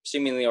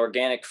 seemingly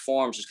organic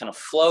forms just kind of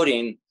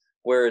floating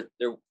where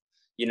there,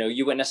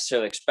 you wouldn't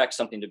necessarily expect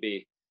something to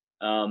be.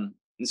 And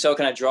so it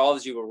kind of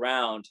draws you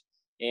around,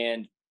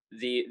 and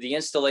the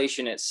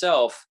installation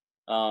itself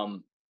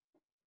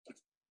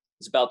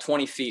is about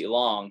 20 feet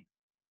long.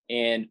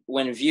 And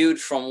when viewed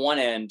from one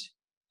end,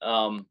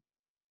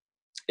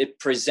 it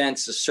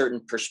presents a certain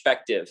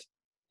perspective.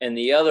 And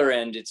the other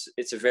end,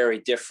 it's a very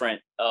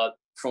different,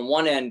 from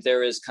one end,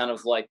 there is kind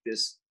of like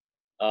this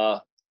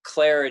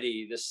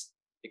clarity,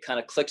 it kind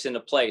of clicks into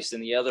place.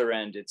 And the other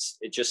end,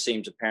 it just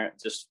seems apparent,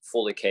 just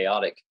fully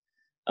chaotic.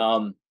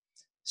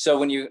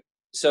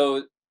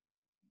 So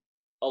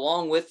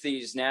along with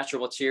these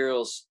natural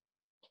materials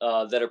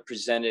that are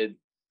presented,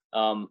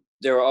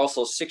 there are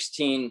also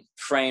 16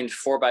 framed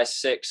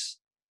 4x6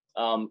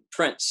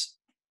 prints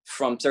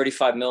from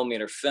 35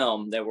 millimeter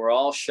film that were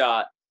all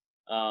shot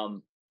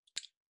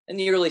in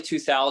the early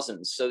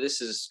 2000s. So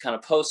this is kind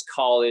of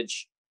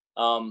post-college.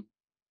 I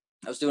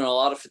was doing a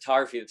lot of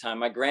photography at the time.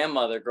 My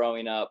grandmother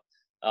growing up,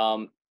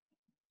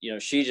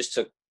 she just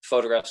took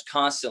photographs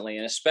constantly,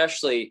 and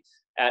especially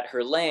at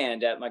her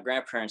land, at my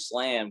grandparents'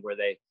 land,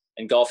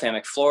 in Gulf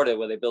Hammock, Florida,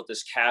 where they built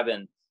this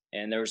cabin,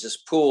 and there was this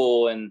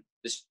pool and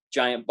this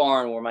giant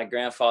barn where my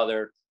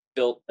grandfather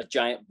built a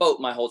giant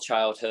boat my whole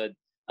childhood.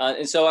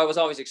 And so I was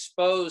always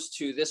exposed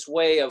to this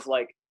way of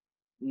like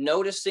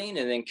noticing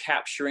and then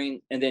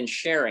capturing and then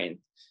sharing.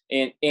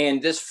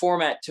 And this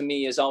format to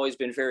me has always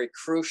been very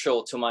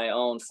crucial to my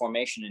own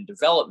formation and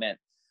development,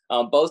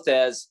 both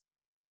as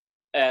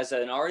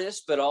an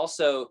artist, but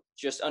also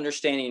just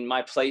understanding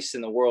my place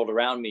in the world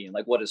around me and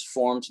like what has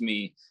formed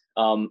me,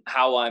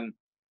 how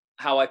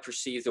I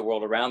perceive the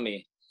world around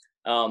me.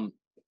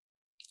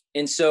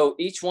 And so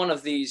each one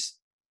of these,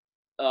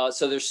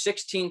 so there's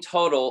 16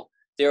 total,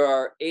 there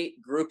are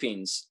 8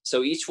 groupings.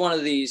 So each one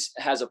of these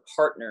has a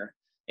partner,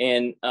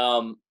 and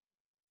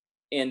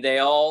they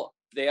all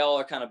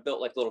are kind of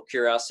built like little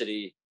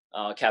curiosity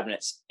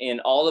cabinets.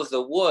 And all of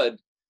the wood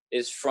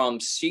is from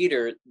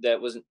cedar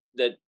that was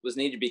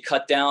needed to be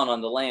cut down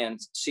on the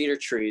land, cedar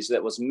trees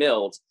that was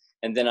milled,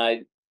 and then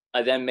I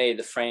then made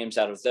the frames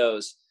out of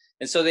those.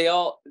 And so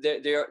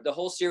the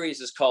whole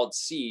series is called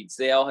Seeds.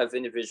 They all have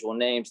individual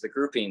names, the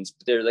groupings,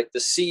 but they're like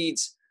the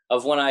seeds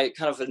of when I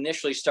kind of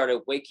initially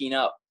started waking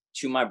up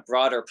to my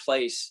broader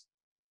place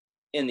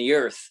in the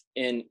earth,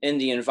 in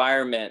the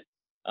environment.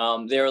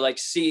 They're like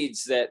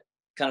seeds that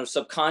kind of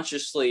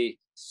subconsciously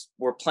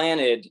were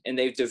planted, and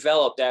they've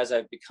developed as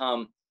I've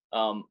become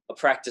a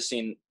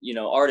practicing,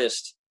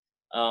 artist,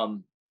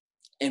 and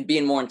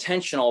being more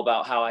intentional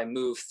about how I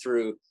move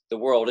through the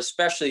world,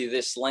 especially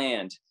this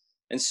land.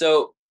 And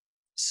so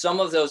some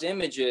of those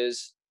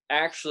images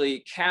actually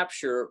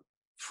capture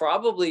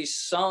probably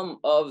some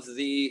of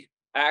the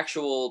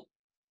actual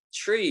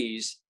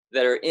trees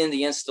that are in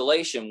the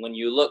installation when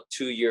you look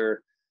to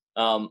your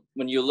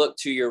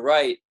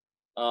right,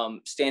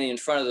 standing in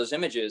front of those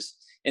images.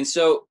 And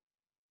so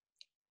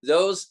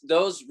those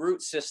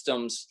root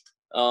systems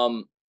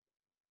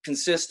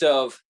consist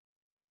of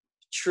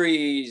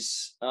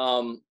trees,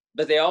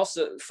 but they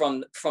also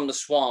from the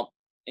swamp,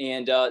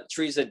 and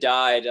trees that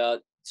died.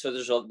 So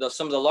there's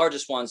some of the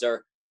largest ones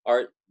are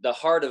the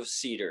heart of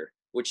cedar,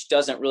 which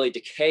doesn't really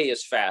decay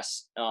as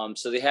fast.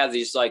 So they have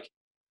these, like,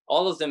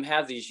 all of them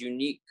have these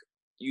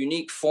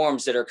unique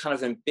forms that are kind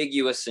of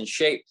ambiguous in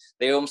shape.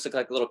 They almost look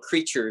like little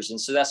creatures. And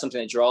so that's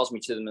something that draws me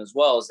to them as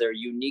well, is their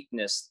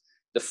uniqueness,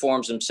 the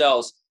forms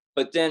themselves.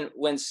 But then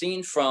when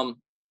seen from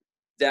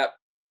that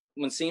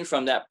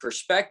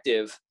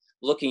perspective,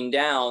 looking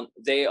down,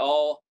 they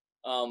all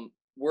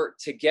work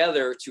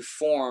together to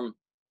form,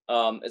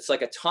 it's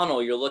like a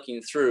tunnel you're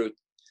looking through,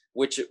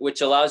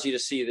 which allows you to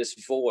see this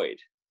void.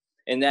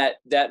 And that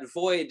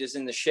void is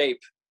in the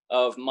shape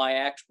of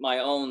my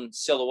own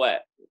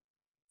silhouette,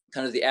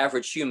 kind of the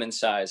average human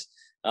size.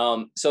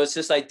 So it's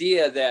this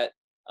idea that,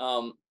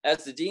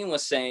 as the dean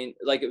was saying,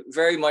 like,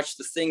 very much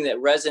the thing that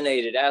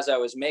resonated as I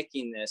was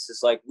making this is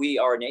like, we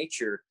are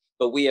nature,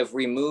 but we have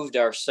removed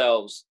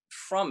ourselves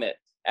from it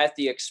at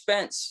the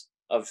expense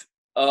of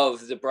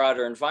the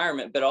broader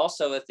environment, but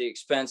also at the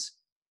expense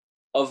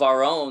of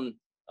our own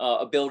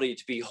ability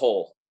to be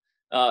whole.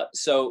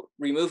 So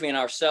removing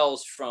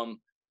ourselves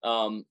from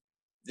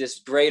this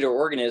greater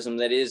organism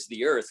that is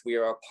the earth, we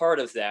are a part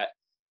of that.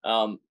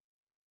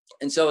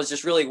 And so it's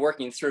just really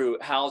working through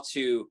how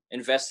to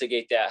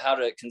investigate that, how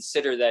to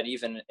consider that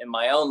even in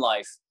my own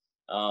life.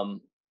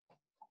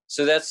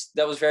 So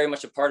that was very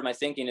much a part of my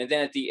thinking. And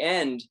then at the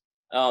end,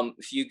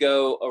 if you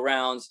go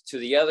around to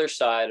the other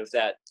side of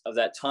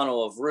that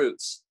tunnel of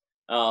roots,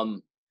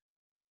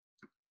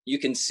 you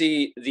can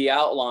see the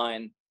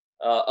outline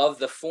of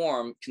the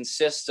form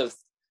consists of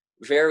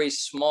very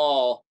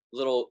small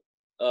little,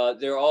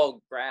 they're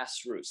all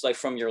grass roots, like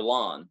from your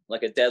lawn,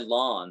 like a dead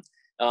lawn,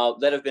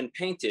 that have been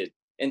painted.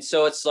 And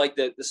so it's like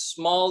the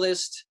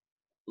smallest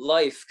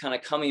life kind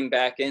of coming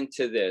back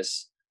into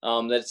this,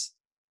 that's,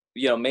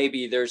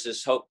 maybe there's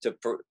this hope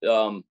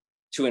to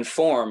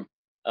inform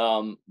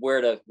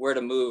where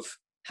to move,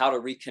 how to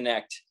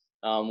reconnect.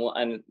 And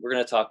we're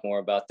going to talk more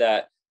about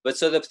that. But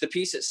so the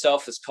piece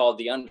itself is called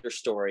The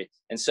Understory.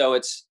 And so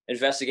it's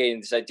investigating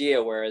this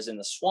idea, whereas in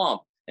the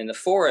swamp, in the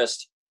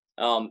forest,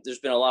 there's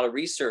been a lot of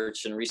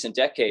research in recent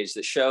decades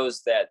that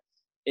shows that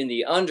in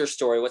the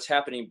understory, what's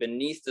happening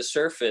beneath the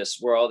surface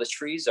where all the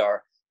trees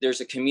are,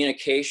 there's a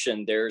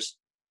communication, there's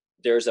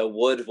a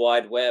wood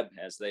wide web,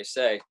 as they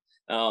say.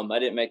 I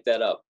didn't make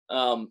that up.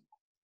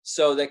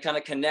 So that kind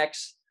of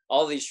connects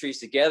all these trees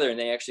together, and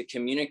they actually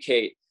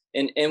communicate.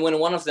 And when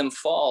one of them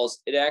falls,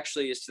 it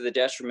actually is to the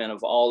detriment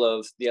of all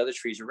of the other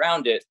trees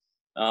around it.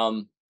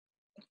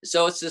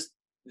 So it's just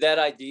that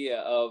idea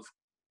of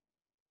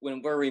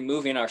when we're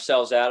removing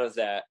ourselves out of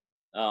that,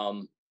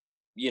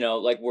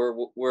 like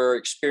we're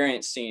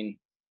experiencing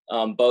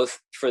both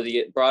for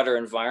the broader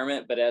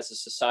environment, but as a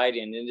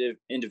society and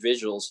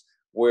individuals,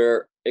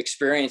 we're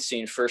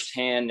experiencing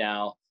firsthand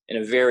now in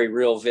a very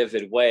real,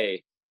 vivid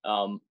way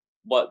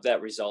what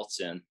that results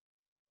in.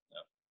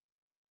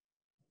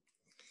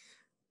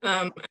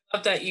 I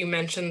love that you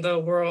mentioned the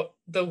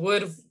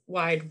wood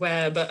wide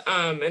web,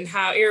 and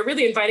how you're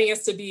really inviting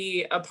us to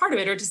be a part of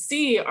it, or to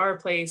see our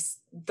place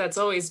that's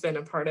always been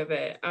a part of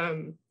it.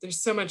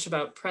 There's so much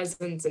about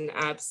presence and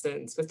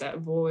absence with that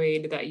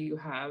void that you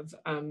have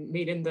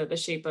made in the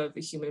shape of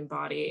the human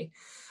body,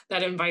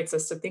 that invites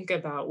us to think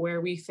about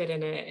where we fit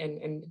in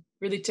it, and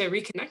really to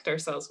reconnect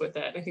ourselves with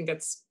it. I think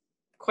that's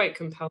quite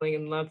compelling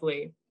and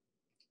lovely.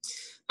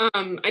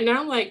 I'd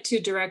now like to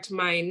direct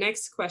my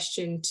next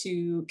question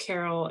to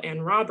Carol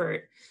and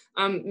Robert.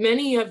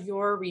 Many of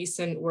your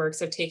recent works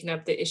have taken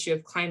up the issue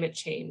of climate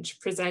change,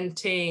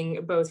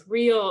 presenting both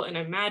real and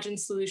imagined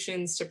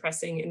solutions to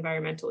pressing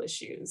environmental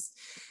issues.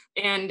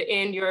 And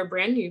in your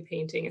brand new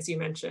painting, as you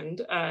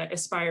mentioned,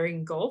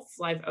 Aspiring Gulf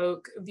Live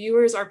Oak,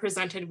 viewers are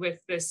presented with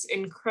this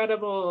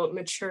incredible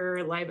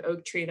mature live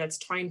oak tree that's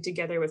twined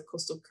together with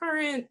coastal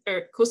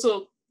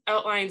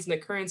outlines and the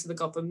currents of the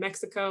Gulf of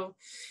Mexico.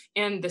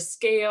 And the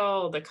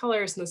scale, the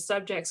colors, and the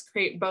subjects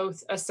create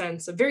both a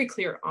sense of very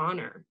clear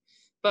honor,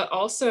 but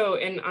also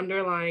an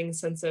underlying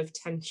sense of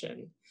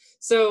tension.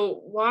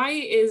 So why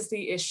is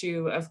the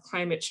issue of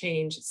climate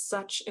change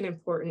such an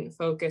important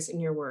focus in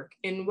your work?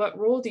 And what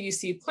role do you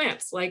see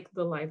plants like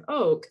the live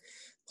oak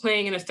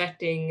playing in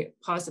affecting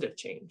positive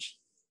change?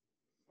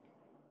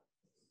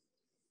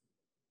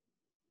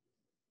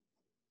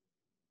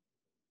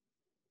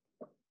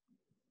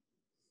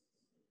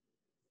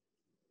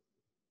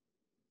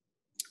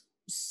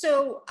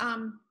 So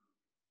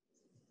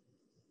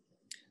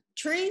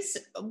trees,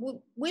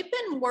 we've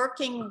been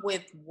working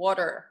with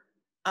water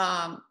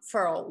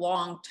for a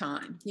long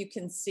time. You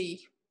can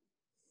see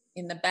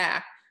in the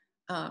back,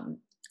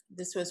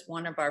 this was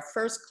one of our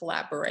first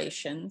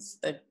collaborations,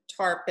 the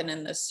tarpon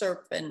and the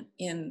serpent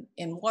in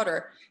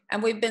water.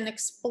 And we've been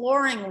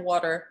exploring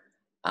water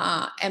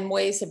and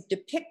ways of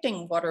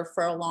depicting water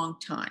for a long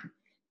time.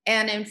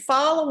 And in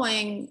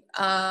following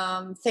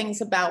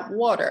things about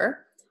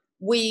water,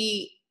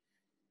 we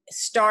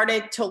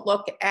started to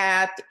look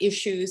at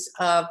issues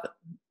of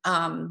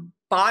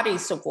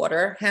bodies of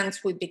water.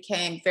 Hence, we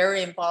became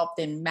very involved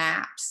in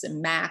maps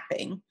and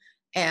mapping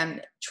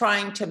and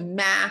trying to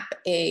map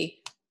a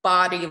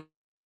body of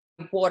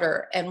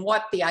water and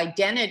what the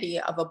identity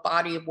of a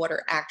body of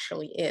water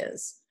actually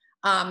is.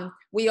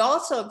 We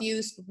also have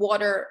used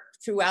water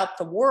throughout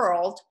the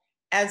world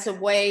as a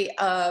way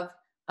of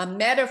a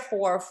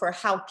metaphor for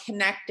how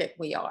connected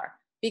we are.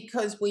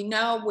 Because we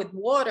know with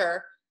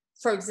water,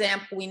 for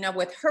example, we know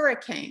with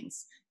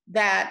hurricanes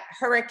that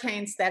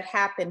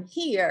happen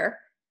here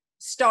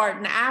start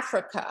in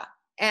Africa,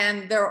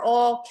 and they're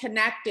all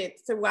connected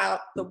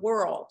throughout the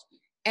world.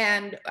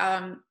 And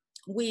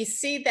we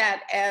see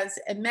that as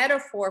a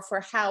metaphor for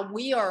how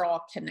we are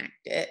all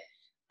connected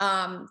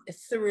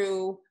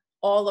through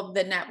all of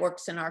the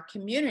networks in our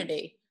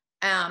community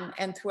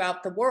and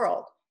throughout the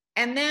world.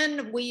 And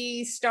then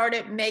we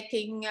started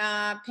making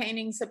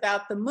paintings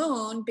about the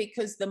moon,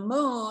 because the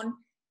moon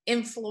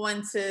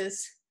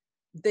influences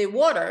the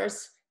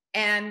waters.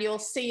 And you'll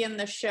see in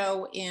the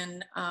show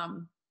in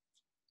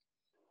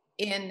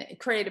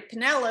Creative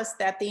Pinellas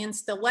that the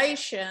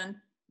installation,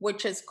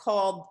 which is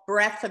called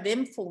Breath of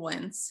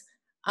Influence,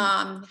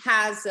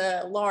 has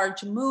a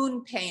large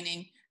moon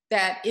painting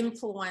that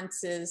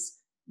influences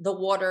the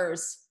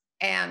waters.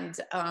 And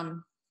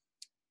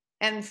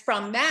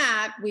from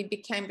that, we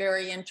became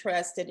very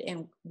interested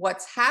in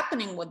what's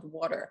happening with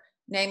water.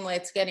 Namely,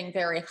 it's getting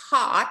very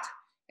hot,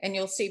 and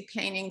you'll see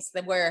paintings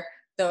where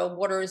the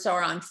waters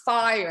are on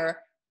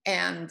fire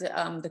and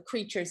the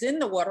creatures in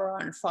the water are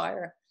on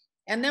fire.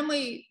 And then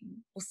we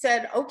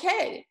said,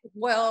 okay,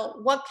 well,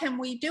 what can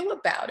we do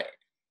about it?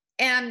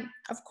 And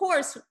of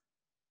course,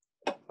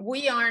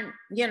 we aren't,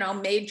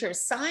 major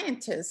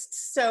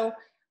scientists. So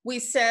we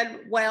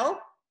said,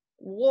 well,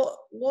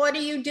 what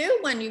do you do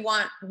when you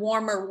want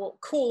warmer,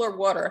 cooler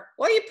water?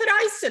 Well, you put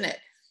ice in it.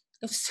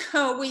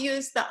 So we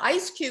use the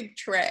ice cube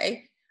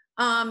tray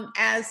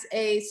as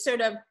a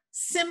sort of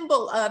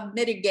symbol of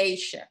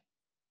mitigation.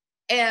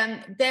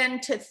 And then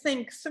to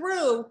think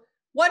through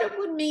what it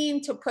would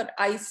mean to put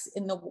ice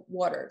in the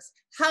waters.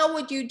 How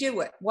would you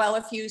do it? Well,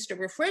 if you used a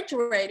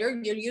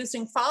refrigerator, you're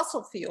using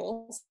fossil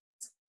fuels.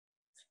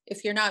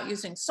 If you're not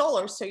using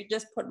solar, so you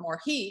just put more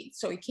heat,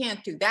 so you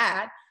can't do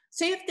that.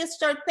 So you have to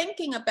start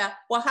thinking about,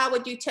 well, how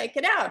would you take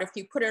it out? If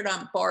you put it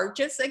on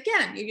barges,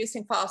 again, you're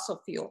using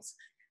fossil fuels.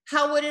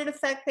 How would it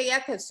affect the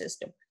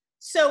ecosystem?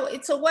 So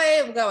it's a way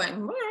of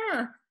going,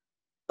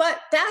 but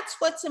that's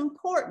what's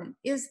important,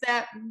 is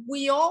that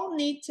we all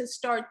need to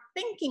start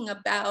thinking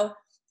about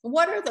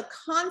what are the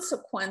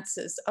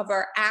consequences of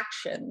our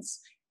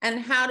actions and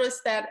how does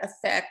that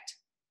affect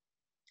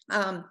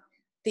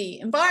the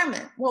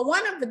environment? Well,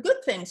 one of the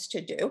good things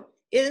to do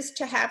is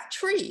to have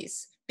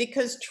trees,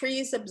 because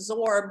trees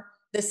absorb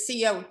the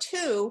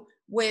CO2,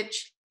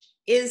 which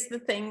is the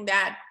thing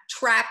that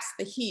traps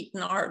the heat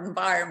in our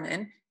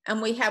environment.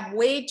 And we have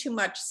way too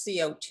much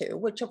CO2,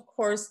 which of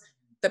course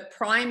the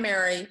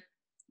primary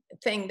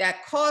thing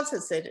that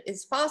causes it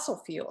is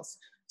fossil fuels.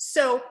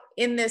 So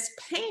in this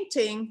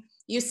painting,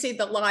 you see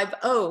the live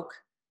oak,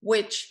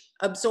 which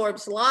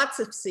absorbs lots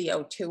of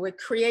CO2. It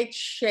creates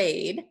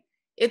shade.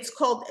 It's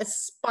called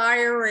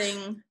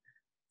aspiring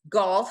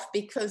Gulf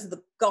because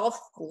the Gulf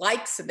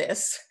likes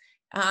this.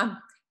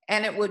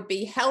 And it would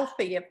be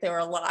healthy if there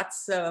are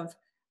lots of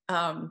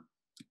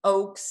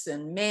oaks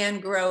and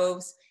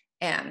mangroves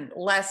and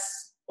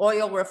less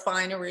oil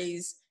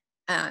refineries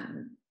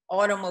and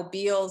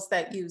automobiles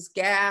that use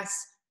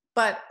gas,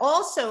 but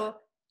also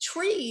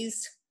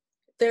trees,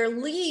 their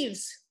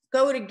leaves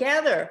go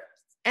together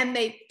and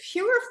they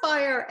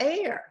purify our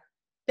air.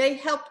 They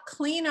help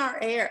clean our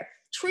air.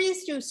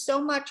 Trees do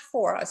so much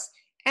for us.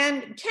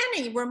 And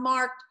Kenny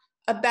remarked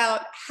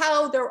about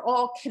how they're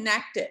all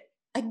connected.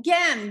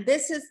 Again,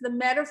 this is the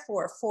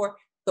metaphor for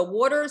the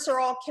waters are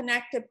all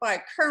connected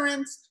by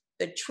currents,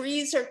 the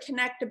trees are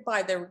connected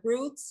by their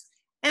roots,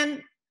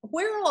 and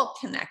we're all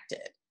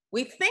connected.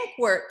 We think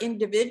we're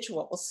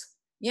individuals,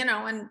 you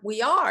know, and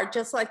we are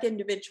just like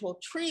individual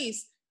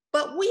trees,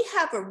 but we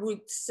have a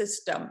root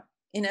system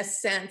in a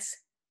sense,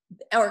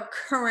 our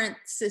current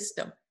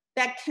system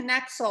that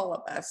connects all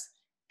of us.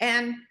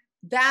 And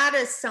that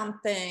is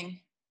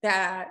something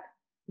that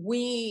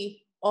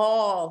we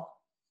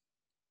all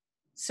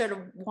sort of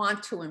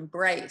want to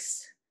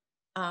embrace.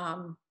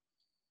 You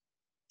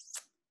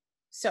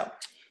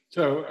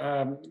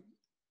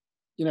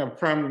know,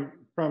 from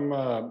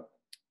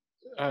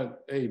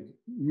a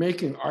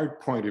making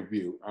art point of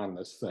view on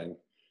this thing,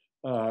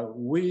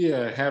 we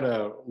had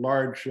a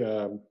large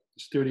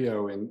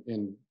studio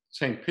in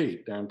St.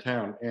 Pete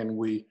downtown, and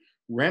we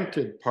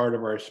rented part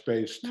of our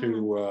space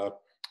to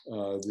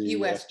the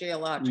US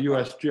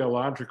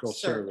Geological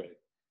Survey.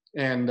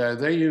 And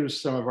they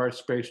used some of our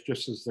space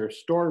just as their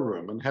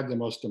storeroom and had the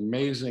most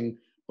amazing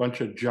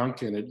bunch of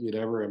junk in it you'd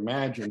ever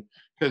imagine,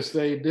 because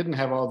they didn't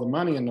have all the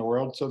money in the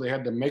world, so they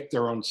had to make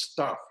their own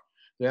stuff.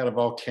 They had a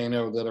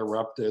volcano that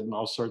erupted and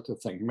all sorts of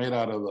things made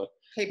out of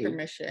paper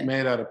mache and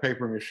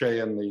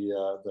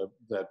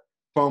that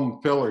foam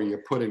filler you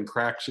put in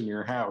cracks in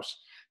your house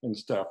and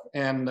stuff.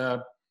 And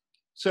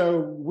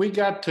so we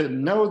got to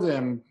know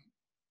them,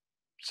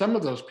 some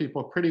of those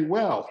people, pretty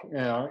well, you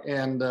know,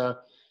 and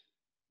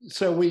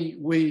so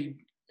we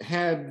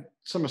had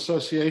some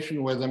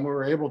association with them. We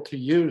were able to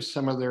use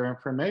some of their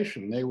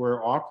information. They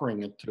were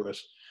offering it to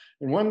us.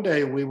 And one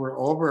day we were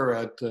over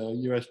at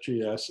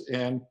USGS,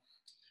 and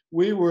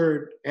we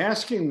were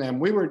asking them,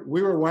 we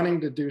were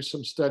wanting to do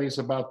some studies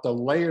about the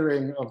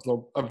layering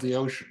of the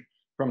ocean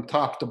from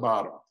top to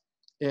bottom.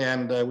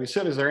 And we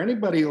said, is there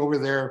anybody over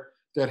there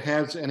that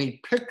has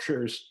any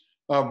pictures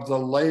of the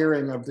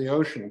layering of the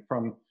ocean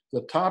from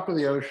the top of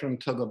the ocean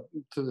to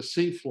the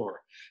seafloor?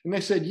 And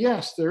they said,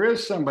 yes, there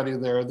is somebody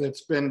there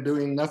that's been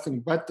doing nothing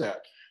but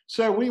that.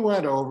 So we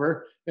went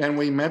over and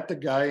we met the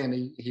guy, and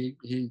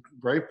he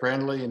very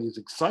friendly, and he's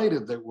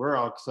excited that we're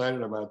all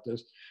excited about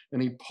this.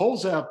 And he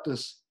pulls out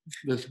this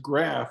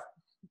graph,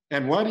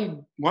 and what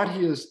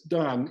he has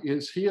done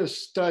is he has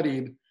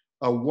studied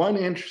a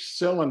 1-inch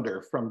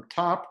cylinder from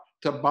top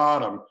to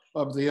bottom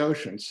of the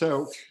ocean.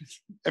 So,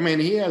 I mean,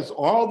 he has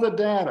all the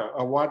data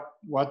of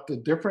what the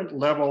different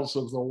levels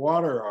of the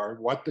water are,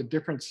 what the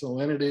different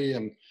salinity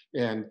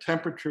and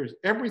temperatures,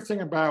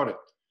 everything about it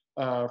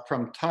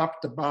from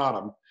top to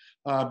bottom,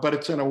 but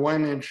it's in a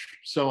 1-inch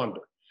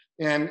cylinder.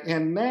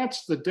 And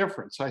that's the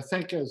difference. I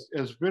think as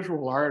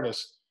visual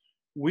artists,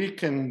 we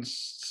can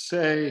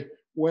say,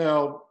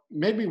 well,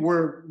 maybe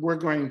we're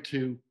going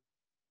to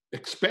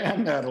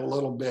expand that a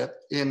little bit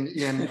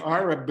in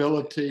our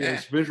ability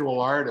as visual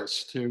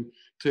artists to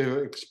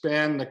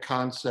expand the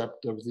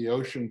concept of the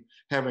ocean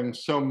having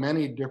so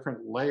many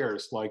different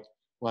layers, like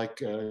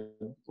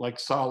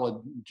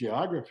solid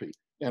geography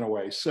in a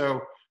way.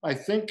 So I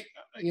think,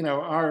 you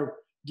know, our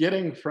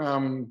getting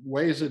from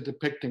ways of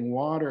depicting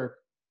water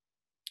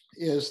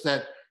is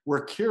that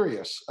we're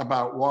curious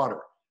about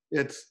water.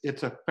 It's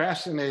a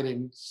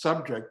fascinating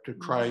subject to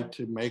try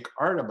to make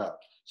art about,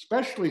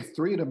 especially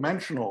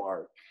three-dimensional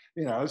art.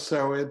 You know,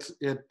 so it's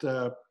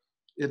a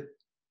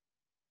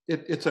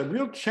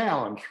real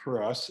challenge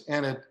for us,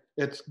 and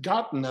it's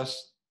gotten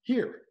us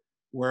here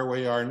where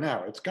we are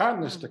now. It's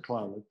gotten us to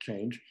climate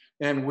change,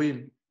 and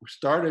we've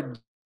started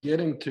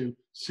getting to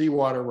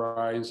seawater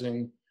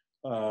rising.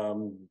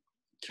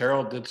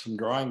 Carol did some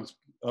drawings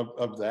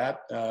of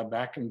that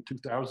back in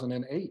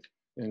 2008,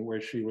 and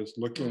where she was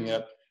looking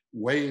at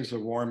ways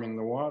of warming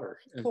the water,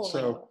 and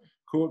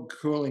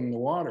cooling the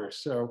water.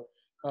 So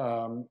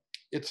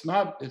it's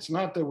not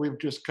that we've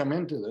just come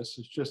into this.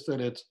 It's just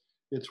that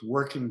it's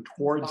working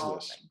towards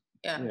this.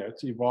 Yeah,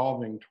 it's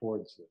evolving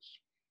towards this.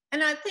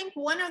 And I think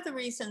one of the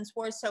reasons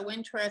we're so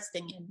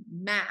interesting in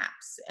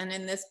maps, and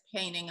in this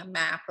painting, a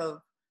map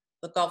of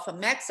the Gulf of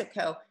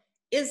Mexico,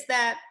 is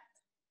that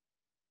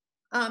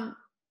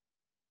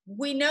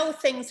we know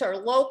things are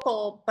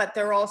local, but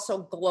they're also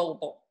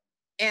global.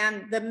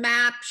 And the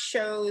map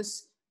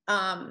shows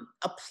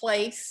a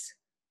place,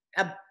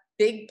 a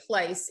big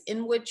place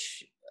in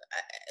which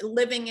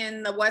living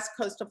in the west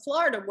coast of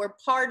Florida, we're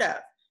part of.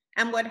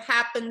 And what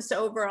happens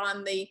over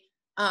on the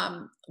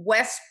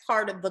west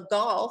part of the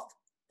Gulf,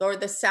 or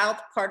the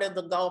south part of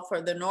the Gulf,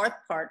 or the north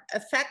part,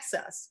 affects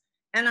us.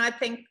 And I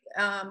think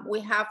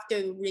we have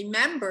to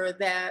remember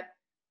that,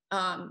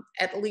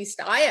 at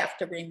least I have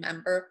to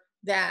remember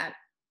that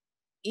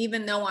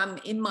even though I'm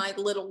in my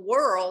little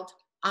world,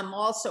 I'm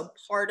also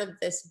part of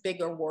this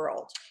bigger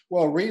world.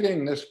 Well,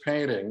 reading this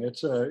painting,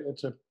 it's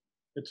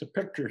a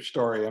picture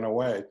story in a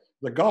way.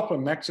 The Gulf of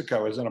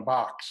Mexico is in a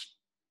box,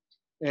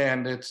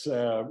 and it's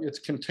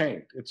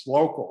contained, it's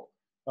local,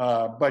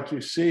 but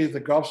you see the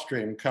Gulf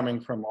Stream coming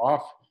from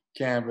off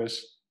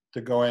canvas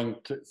to going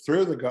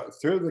through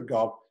the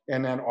Gulf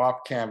and then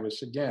off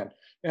canvas again,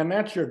 and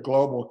that's your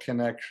global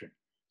connection.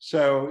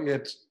 So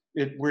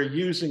we're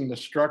using the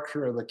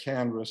structure of the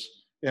canvas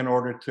in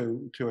order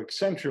to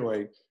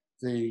accentuate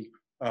the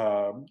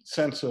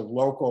sense of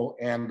local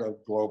and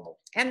of global.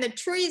 And the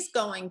trees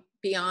going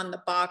beyond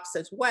the box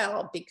as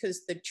well,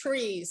 because the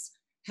trees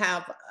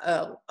have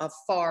a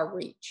far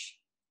reach.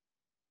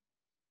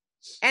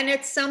 And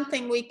it's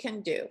something we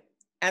can do.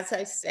 As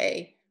I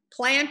say,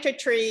 plant a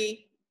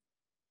tree,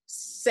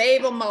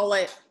 save a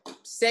mullet,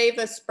 save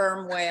a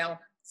sperm whale,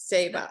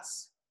 save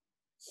us.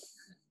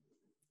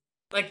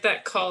 Like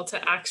that call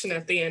to action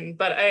at the end,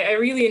 but I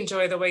really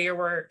enjoy the way your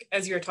work,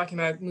 as you were talking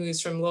about, moves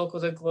from local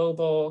to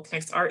global,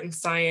 connects art and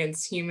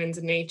science, humans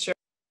and nature.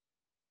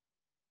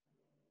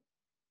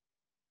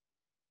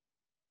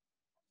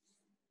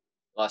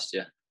 Lost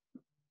you.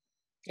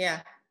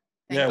 Yeah.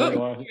 Yeah, we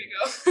lost. Here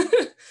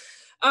we go.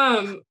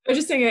 I was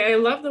just saying, I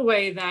love the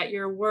way that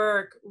your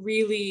work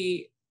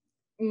really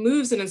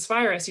moves and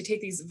inspires us. You take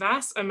these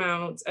vast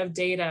amounts of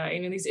data,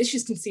 and these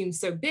issues can seem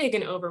so big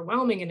and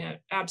overwhelming and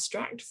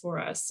abstract for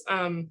us.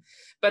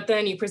 But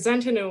then you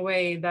present in a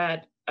way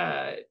that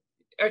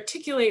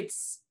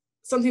articulates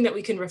something that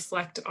we can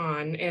reflect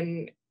on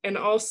and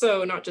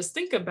also not just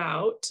think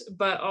about,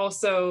 but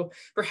also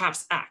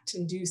perhaps act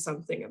and do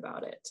something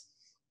about it.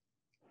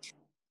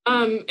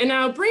 And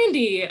now,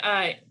 Brandie,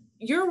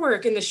 your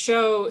work in the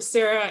show,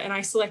 Sarah and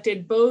I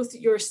selected both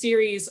your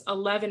series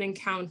 11 and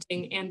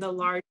Counting and the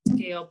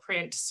large-scale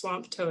print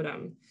Swamp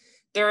Totem.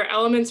 There are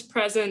elements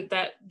present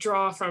that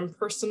draw from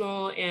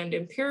personal and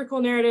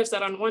empirical narratives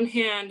that on one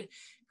hand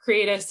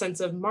create a sense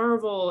of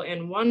marvel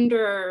and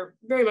wonder,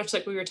 very much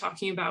like we were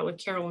talking about with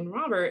Carol and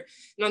Robert,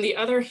 and on the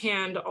other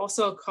hand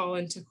also call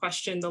into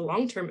question the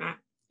long-term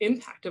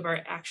impact of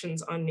our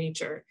actions on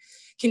nature.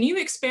 Can you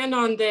expand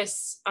on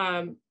this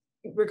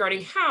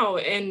regarding how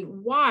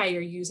and why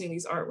you're using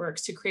these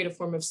artworks to create a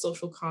form of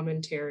social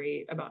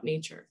commentary about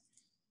nature?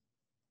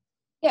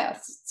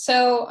 Yes,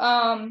 so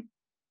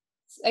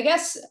I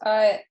guess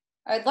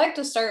I'd like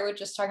to start with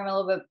just talking a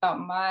little bit about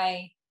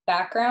my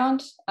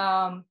background.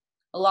 A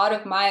lot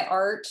of my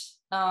art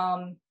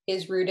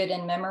is rooted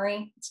in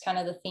memory. It's kind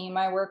of the theme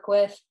I work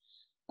with.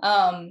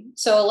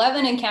 So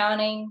 11 and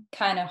Counting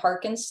kind of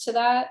harkens to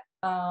that.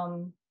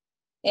 And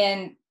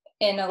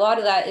a lot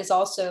of that is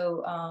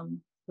also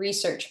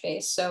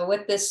research-based. So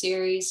with this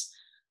series,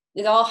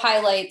 it all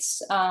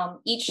highlights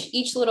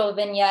each little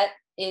vignette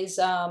is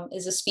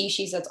a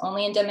species that's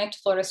only endemic to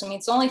Florida. So I mean,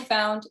 it's only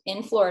found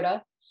in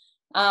Florida,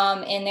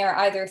 and they're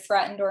either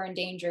threatened or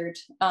endangered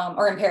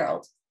or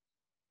imperiled.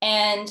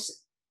 And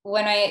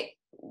when I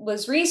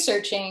was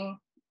researching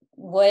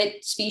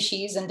what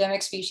species,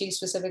 endemic species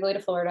specifically to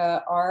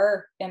Florida,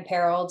 are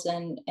imperiled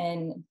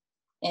and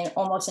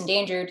almost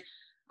endangered,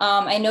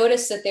 I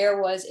noticed that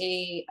there was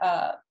a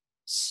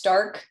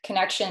stark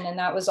connection, and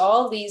that was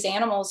all of these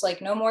animals,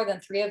 like no more than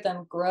 3 of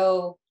them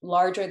grow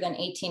larger than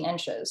 18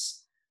 inches.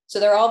 So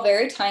they're all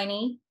very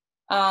tiny,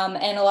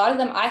 and a lot of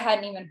them I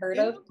hadn't even heard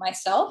of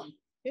myself.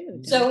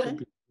 So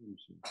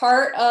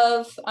part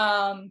of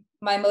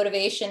my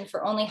motivation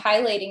for only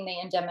highlighting the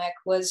endemic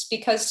was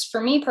because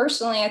for me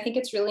personally, I think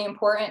it's really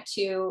important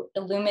to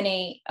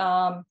illuminate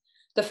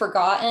the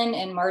forgotten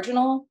and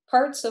marginal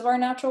parts of our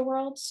natural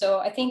world. So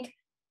I think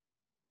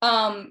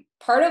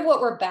part of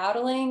what we're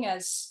battling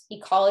as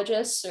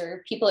ecologists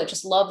or people that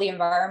just love the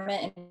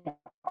environment and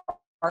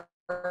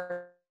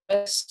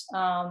artists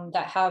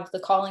that have the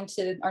calling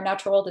to our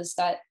natural world is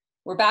that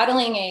we're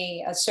battling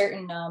a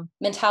certain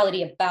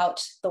mentality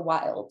about the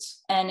wild.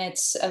 And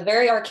it's a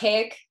very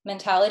archaic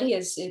mentality.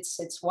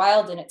 It's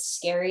wild and it's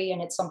scary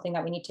and it's something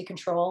that we need to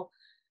control.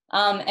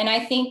 And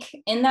I think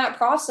in that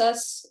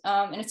process,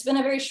 and it's been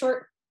a very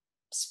short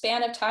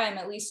span of time,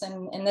 at least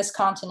in this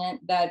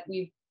continent, that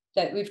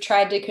we've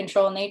tried to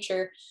control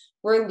nature,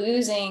 we're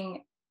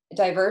losing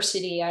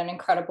diversity at an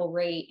incredible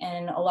rate.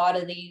 And a lot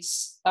of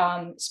these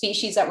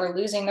species that we're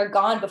losing, they're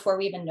gone before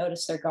we even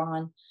notice they're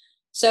gone.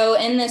 So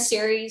in this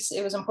series,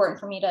 it was important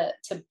for me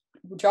to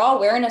draw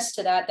awareness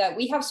to that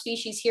we have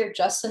species here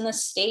just in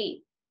this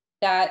state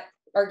that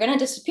are going to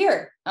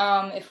disappear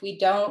if we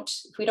don't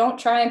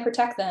try and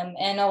protect them.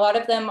 And a lot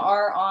of them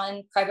are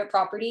on private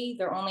property.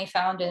 They're only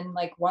found in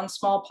like one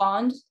small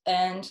pond.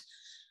 And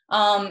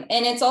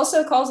it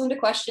also calls into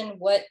question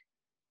what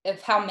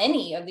how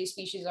many of these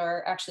species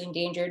are actually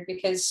endangered,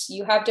 because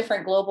you have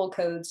different global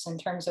codes in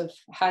terms of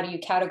how do you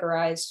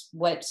categorize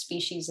what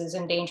species is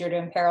endangered or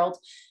imperiled.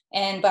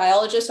 And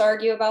biologists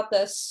argue about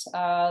this,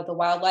 the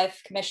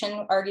Wildlife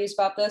Commission argues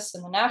about this,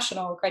 and the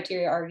national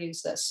criteria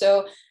argues this.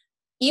 So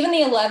even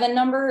the 11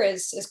 number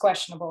is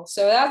questionable.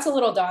 So that's a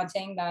little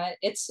daunting that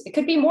it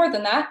could be more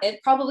than that.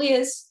 It probably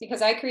is,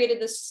 because I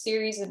created this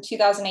series in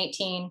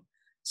 2018.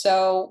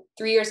 So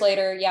 3 years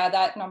later, yeah,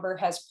 that number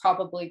has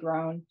probably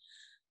grown.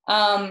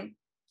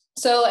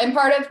 So, and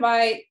part of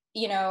my,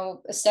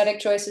 aesthetic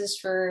choices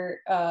for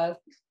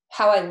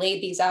how I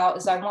laid these out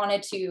is I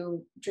wanted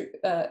to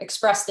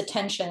express the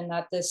tension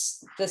that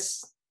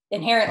this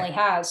inherently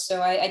has.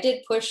 So I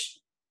did push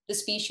the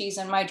species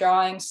in my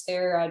drawings,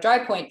 their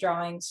dry point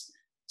drawings,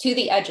 to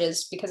the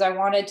edges, because I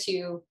wanted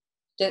to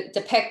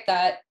depict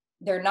that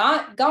they're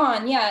not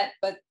gone yet,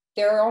 but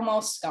they're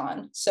almost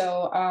gone.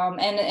 So,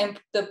 and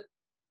the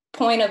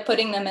point of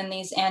putting them in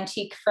these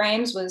antique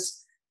frames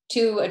was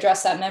to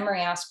address that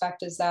memory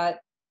aspect, is that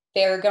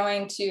they're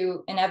going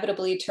to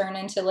inevitably turn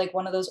into like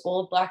one of those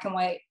old black and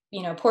white,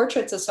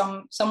 portraits of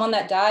someone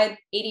that died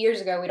 80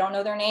 years ago. We don't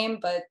know their name,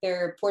 but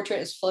their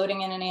portrait is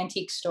floating in an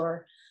antique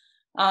store.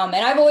 And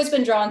I've always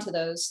been drawn to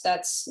those.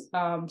 That's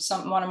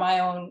one of my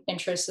own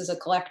interests as a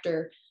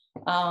collector.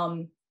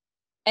 And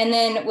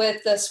then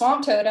with the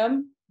swamp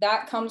totem,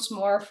 that comes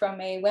more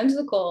from a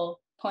whimsical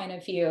point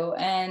of view.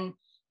 And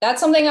that's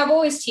something I've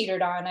always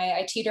teetered on.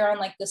 I teeter on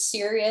like the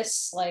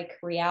serious, like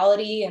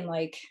reality and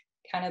like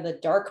kind of the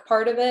dark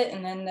part of it.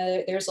 And then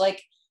there's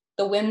like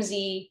the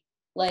whimsy,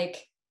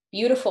 like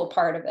beautiful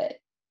part of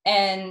it.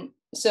 And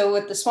so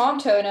with the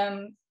swamp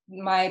totem,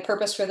 my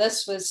purpose for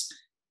this was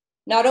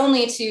not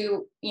only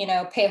to,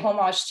 pay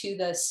homage to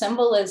the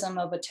symbolism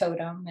of a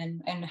totem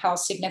and how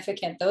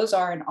significant those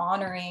are in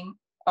honoring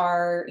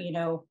our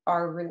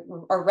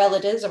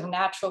relatives, or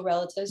natural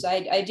relatives.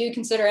 I do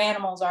consider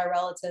animals our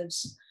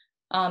relatives.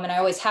 And I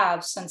always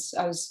have since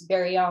I was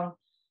very young.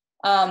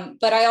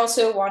 But I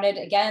also wanted,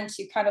 again,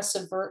 to kind of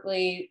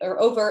subvertly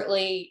or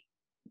overtly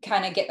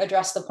kind of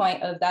address the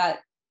point of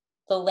that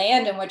the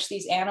land in which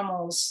these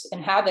animals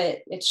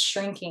inhabit, it's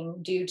shrinking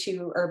due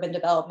to urban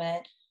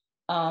development,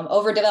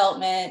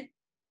 overdevelopment.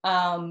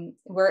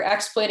 We're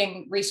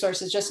exploiting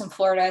resources just in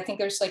Florida. I think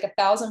there's like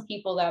 1,000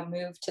 people that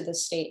move to the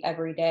state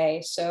every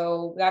day.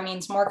 So that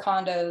means more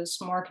condos,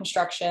 more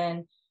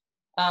construction,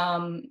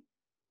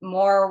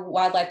 more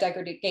wildlife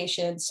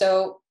degradation.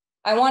 So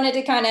I wanted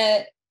to kind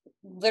of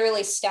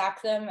literally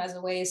stack them as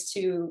a ways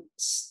to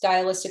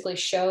stylistically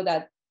show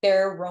that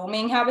their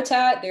roaming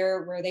habitat,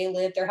 where they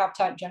live, their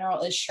habitat in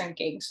general is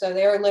shrinking. So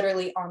they're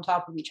literally on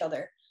top of each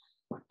other.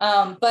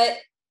 But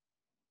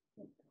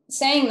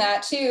saying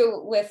that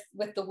too, with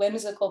the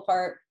whimsical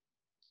part,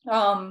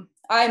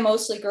 I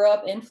mostly grew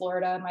up in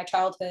Florida. My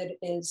childhood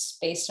is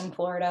based in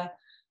Florida.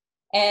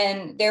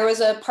 And there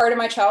was a part of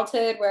my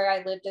childhood where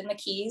I lived in the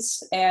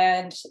Keys,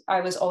 and I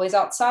was always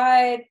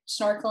outside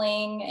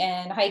snorkeling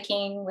and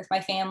hiking with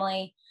my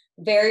family,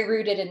 very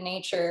rooted in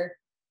nature.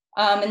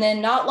 And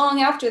then not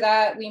long after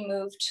that, we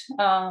moved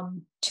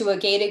to a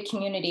gated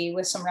community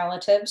with some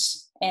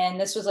relatives. And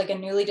this was like a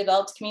newly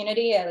developed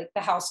community. Like the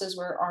houses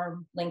were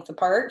arm length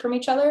apart from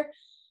each other.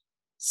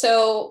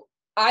 So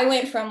I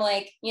went from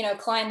like,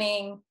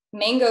 climbing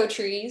mango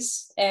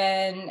trees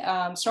and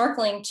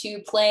snorkeling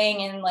to playing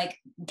in like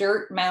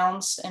dirt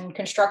mounds and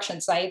construction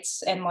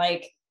sites and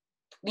like,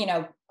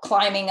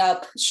 climbing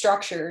up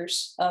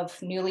structures of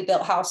newly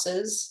built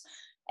houses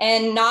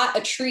and not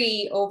a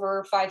tree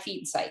over 5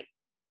 feet in sight.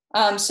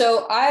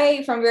 So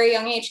I, from a very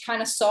young age,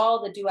 kind of saw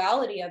the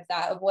duality of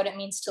that, of what it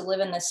means to live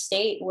in this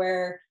state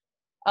where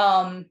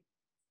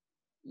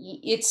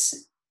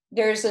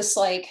there's this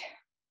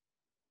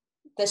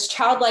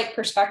childlike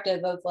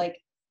perspective of like,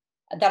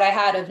 that I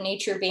had of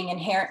nature being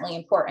inherently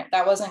important.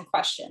 That wasn't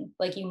questioned.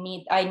 Like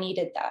I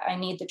needed that. I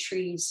need the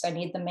trees. I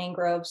need the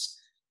mangroves,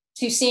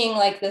 to seeing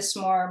like this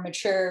more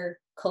mature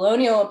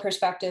colonial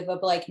perspective of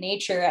like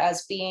nature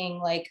as being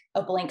like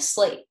a blank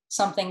slate,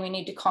 something we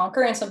need to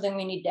conquer and something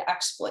we need to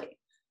exploit.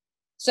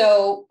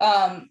 So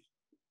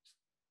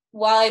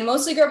while I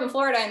mostly grew up in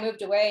Florida, I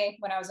moved away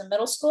when I was in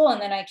middle school.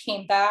 And then I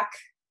came back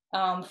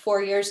 5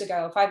 years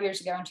ago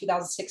in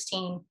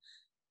 2016.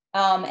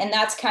 And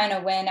that's kind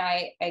of when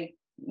I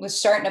was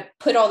starting to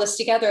put all this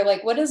together.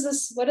 Like, what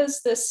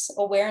does this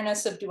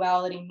awareness of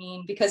duality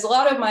mean? Because a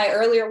lot of my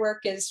earlier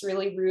work is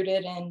really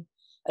rooted in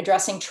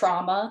addressing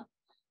trauma.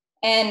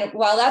 And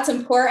while that's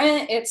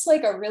important, it's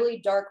like a really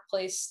dark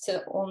place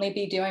to only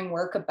be doing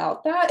work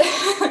about that.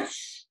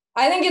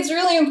 I think it's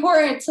really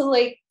important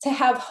to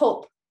have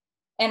hope.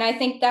 And I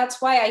think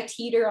that's why I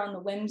teeter on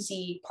the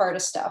whimsy part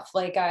of stuff.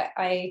 Like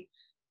I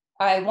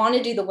want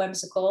to do the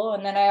whimsical,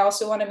 and then I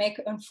also want to make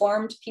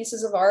informed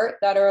pieces of art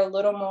that are a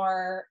little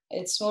more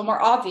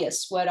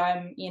obvious what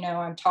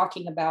I'm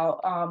talking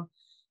about.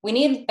 We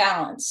need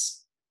balance.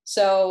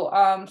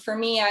 So for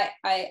me,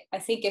 I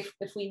think if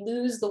we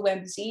lose the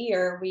whimsy,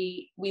 or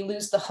we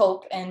lose the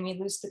hope, and we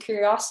lose the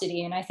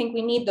curiosity, and I think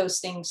we need those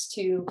things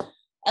to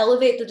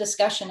elevate the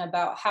discussion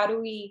about how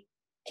do we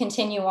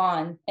continue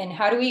on? And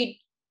how do we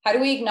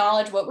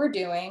acknowledge what we're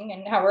doing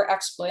and how we're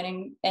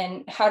exploiting,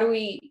 and how do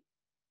we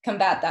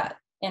combat that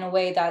in a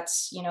way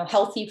that's, you know,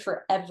 healthy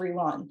for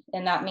everyone,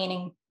 and that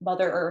meaning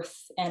Mother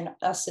Earth and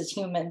us as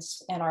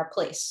humans and our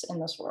place in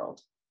this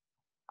world.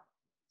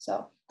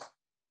 So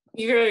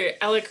you very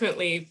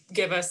eloquently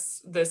give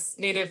us this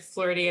native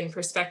Floridian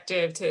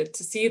perspective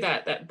to see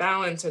that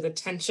balance or the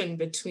tension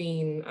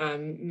between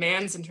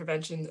man's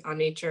intervention on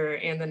nature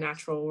and the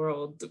natural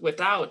world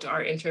without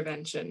our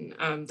intervention,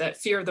 that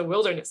fear of the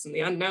wilderness and the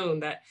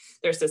unknown, that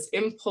there's this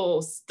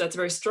impulse that's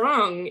very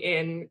strong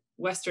in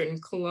Western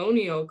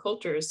colonial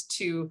cultures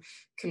to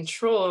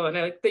control, and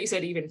I like that you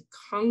said even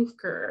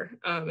conquer,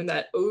 and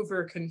that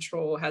over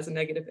control has a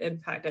negative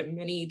impact on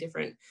many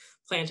different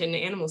plant and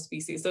animal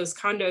species. Those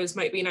condos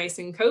might be nice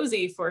and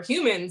cozy for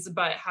humans,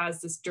 but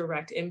has this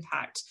direct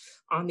impact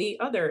on the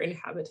other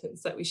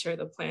inhabitants that we share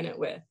the planet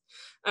with.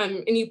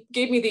 And you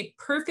gave me the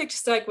perfect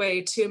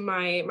segue to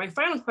my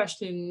final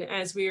question,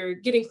 as we are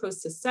getting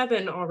close to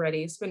 7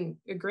 already. It's been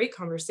a great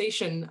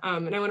conversation.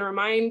 And I want to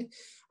remind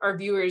our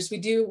viewers, we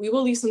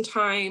will leave some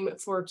time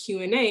for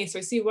Q&A. So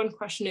I see one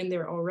question in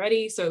there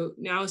already. So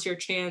now is your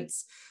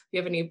chance if you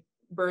have any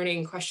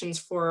burning questions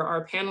for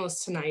our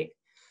panelists tonight.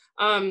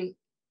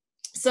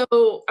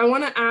 So I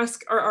want to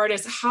ask our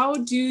artists, how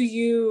do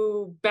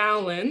you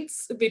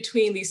balance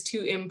between these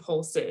two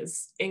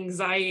impulses,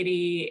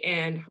 anxiety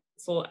and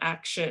hopeful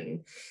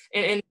action?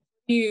 And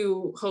do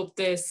you hope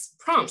this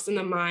prompts in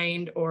the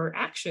mind or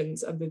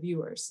actions of the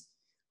viewers?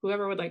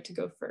 Whoever would like to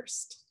go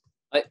first.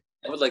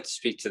 I would like to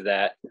speak to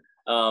that.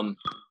 Am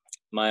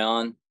I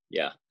on?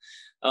 Yeah.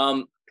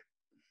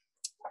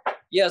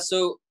 Yeah,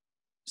 so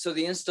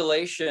the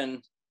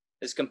installation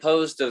is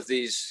composed of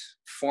these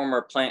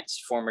former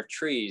plants, former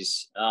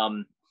trees,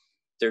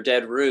 their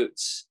dead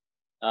roots.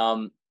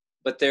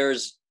 But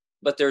there's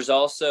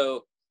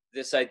also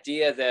this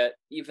idea that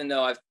even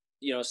though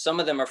some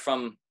of them are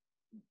from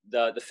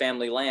the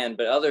family land,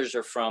 but others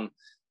are from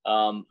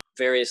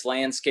various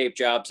landscape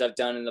jobs I've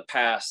done in the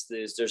past.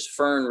 There's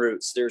fern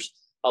roots. There's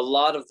a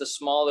lot of the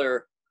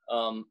smaller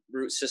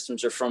root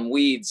systems are from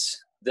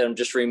weeds that I'm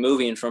just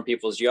removing from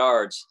people's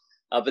yards,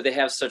 but they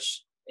have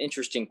such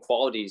interesting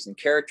qualities and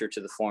character to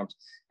the forms.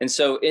 And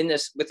so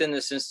within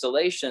this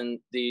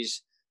installation,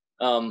 these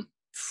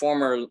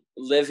former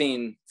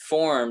living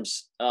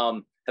forms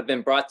have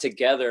been brought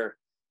together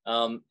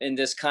in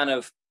this kind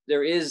of,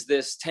 there is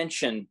this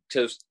tension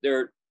because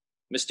they're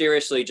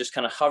mysteriously just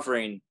kind of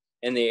hovering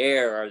in the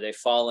air. Are they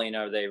falling?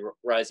 Are they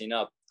rising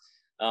up?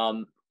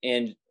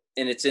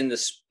 And it's in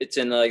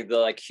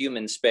the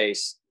human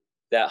space,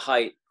 that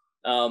height.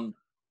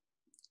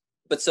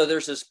 But so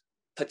there's this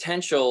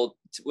potential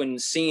when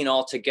seen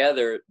all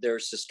together,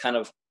 there's this kind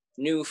of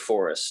new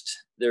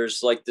forest.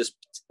 There's like this,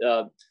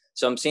 so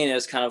I'm seeing it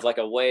as kind of like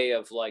a way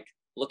of like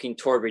looking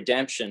toward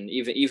redemption,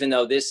 even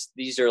though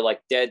these are like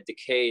dead,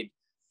 decayed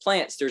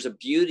plants. There's a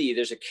beauty,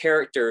 there's a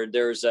character,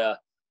 there's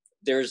an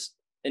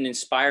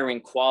inspiring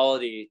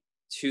quality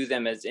to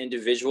them as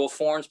individual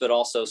forms, but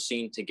also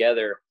seen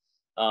together.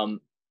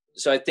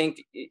 So I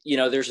think,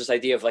 there's this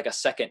idea of like a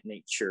second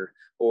nature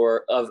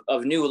or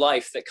of new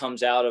life that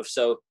comes out of,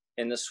 so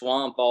in the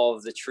swamp, all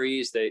of the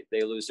trees, they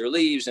lose their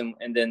leaves. And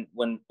then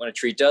when a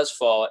tree does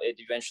fall, it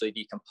eventually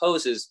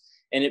decomposes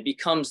and it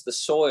becomes the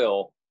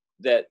soil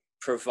that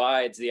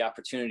provides the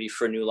opportunity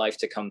for new life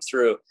to come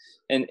through.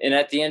 And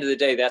at the end of the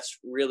day, that's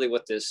really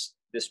what this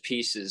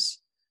piece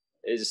is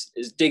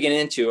digging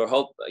into, or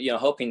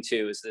hoping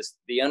to, is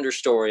the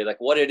understory, like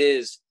what it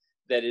is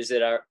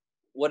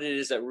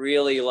that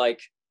really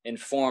like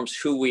informs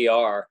who we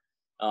are.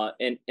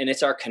 And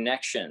it's our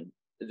connection.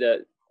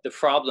 The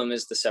problem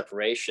is the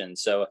separation.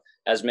 So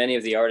as many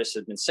of the artists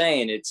have been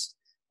saying, it's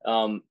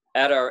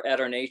at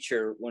our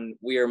nature, when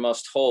we are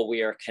most whole,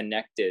 we are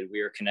connected.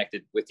 We are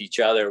connected with each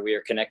other. We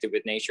are connected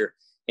with nature,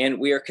 and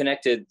we are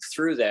connected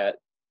through that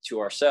to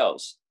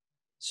ourselves.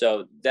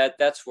 So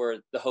that's where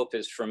the hope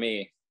is for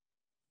me.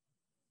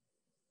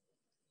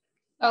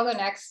 I'll go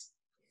next.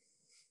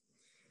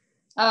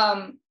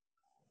 I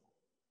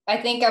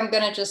think I'm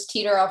gonna just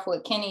teeter off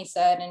what Kenny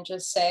said and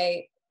just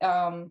say,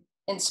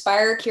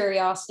 inspire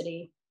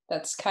curiosity.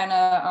 That's kind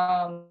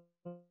of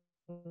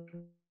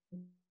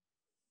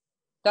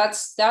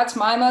that's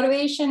my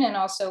motivation, and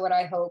also what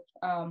I hope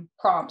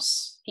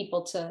prompts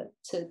people to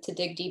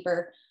dig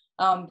deeper.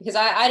 Because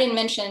I didn't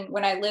mention,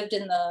 when I lived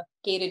in the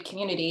gated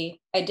community,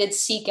 I did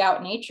seek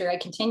out nature. I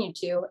continued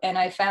to, and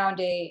I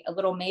found a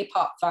little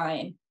maypop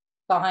vine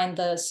behind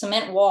the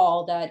cement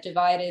wall that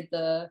divided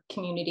the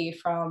community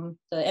from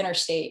the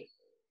interstate.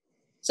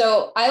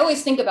 So I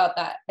always think about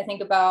that. I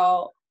think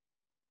about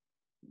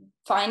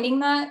finding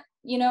that,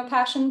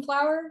 passion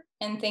flower,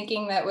 and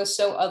thinking that was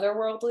so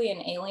otherworldly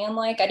and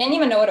alien-like. I didn't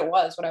even know what it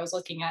was, what I was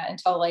looking at,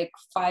 until like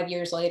 5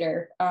 years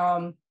later.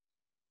 And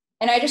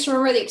I just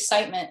remember the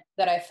excitement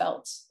that I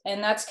felt.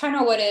 And that's kind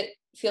of what it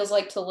feels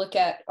like to look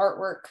at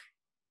artwork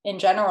in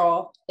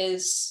general,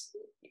 is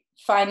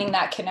finding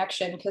that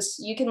connection, because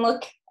you can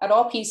look at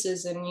all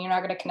pieces and you're not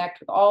going to connect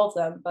with all of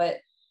them, but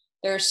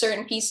there are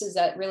certain pieces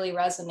that really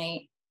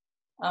resonate.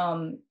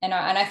 And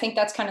I think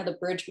that's kind of the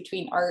bridge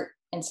between art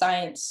and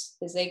science,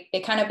 is they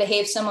kind of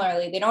behave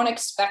similarly. They don't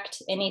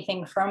expect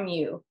anything from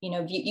you. You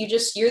know,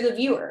 you're the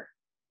viewer.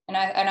 And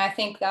I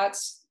think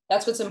that's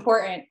what's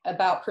important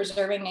about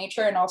preserving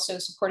nature and also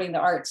supporting the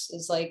arts,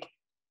 is like,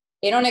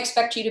 they don't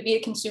expect you to be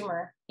a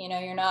consumer. You know,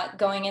 you're not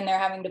going in there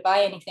having to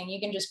buy anything. You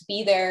can just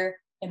be there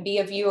and be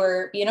a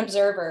viewer, be an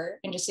observer,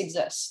 and just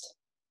exist.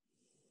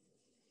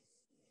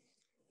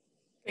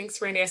 Thanks,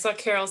 Brandie. I saw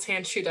Carol's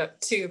hand shoot up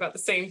too about the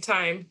same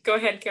time. Go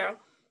ahead, Carol.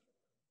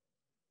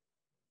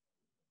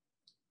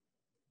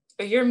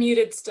 But you're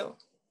muted still.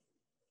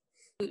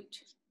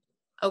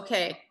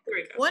 Okay. There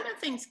we go. One of the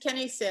things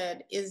Kenny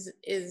said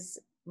is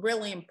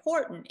really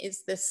important,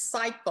 is the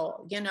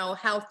cycle, you know,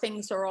 how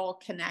things are all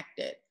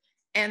connected.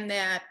 And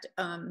that,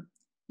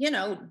 you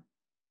know,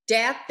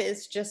 death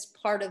is just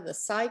part of the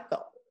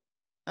cycle.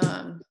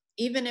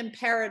 Even in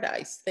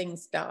paradise,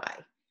 things die.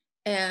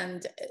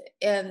 And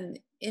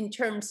in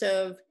terms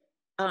of,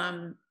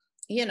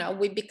 you know,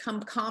 we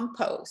become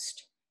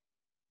compost.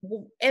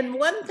 And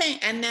one thing,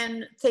 and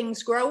then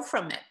things grow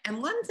from it.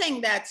 And one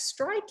thing that's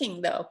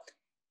striking, though,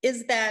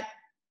 is that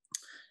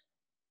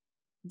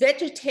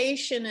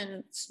vegetation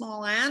and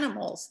small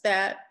animals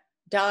that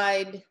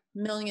died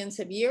millions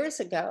of years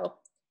ago,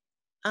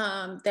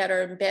 that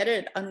are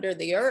embedded under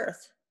the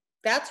earth,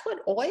 that's what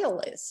oil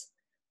is.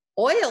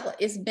 Oil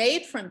is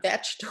made from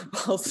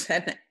vegetables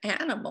and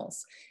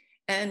animals,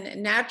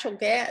 and natural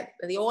gas.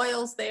 The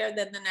oil's there,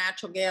 then the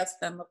natural gas,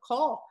 then the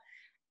coal.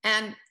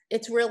 And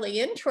it's really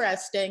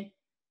interesting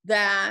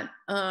that,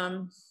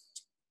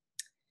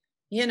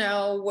 you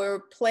know,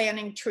 we're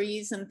planting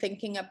trees and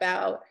thinking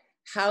about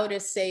how to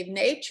save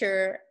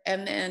nature,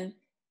 and then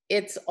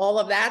it's all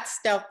of that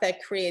stuff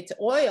that creates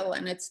oil,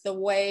 and it's the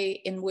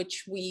way in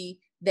which we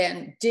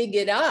then dig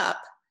it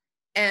up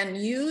and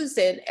use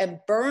it and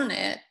burn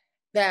it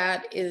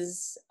that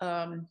is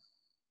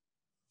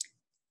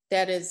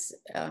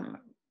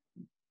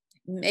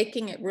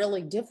making it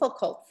really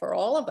difficult for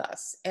all of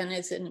us, and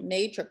is in a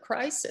major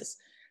crisis.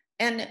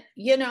 And,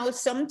 you know,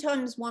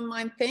 sometimes one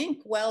might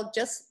think, well,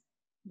 just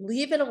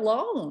leave it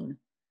alone.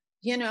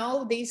 You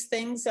know, these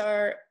things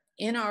are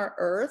in our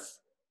earth,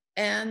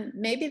 and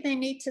maybe they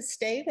need to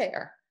stay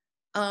there.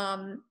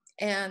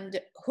 And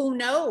who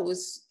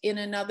knows, in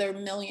another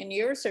million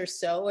years or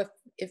so,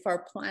 if our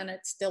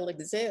planet still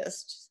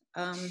exists.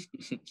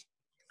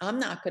 I'm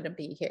not going to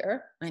be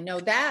here. I know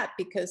that,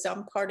 because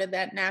I'm part of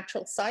that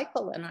natural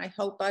cycle, and I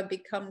hope I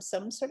become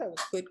some sort of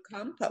good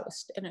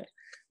compost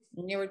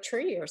near a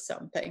tree or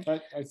something.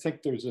 I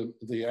think there's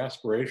the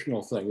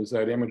aspirational thing is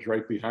that image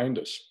right behind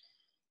us.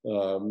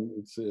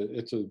 It's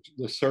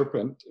the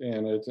serpent,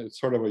 and it's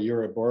sort of a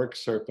Ybor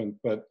serpent,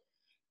 but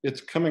it's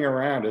coming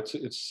around. It's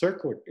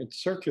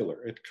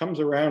circular. It comes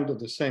around to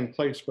the same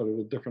place, but at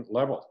a different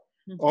level.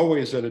 Mm-hmm.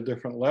 Always at a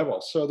different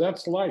level. So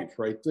that's life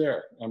right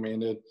there. I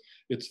mean,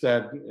 it's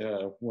that,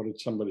 what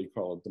did somebody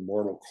call it? The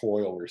mortal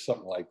coil or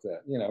something like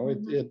that. You know,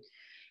 mm-hmm.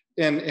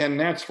 And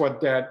that's what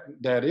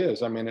that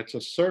is. I mean, it's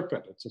a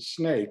serpent, it's a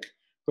snake,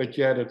 but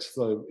yet it's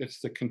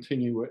the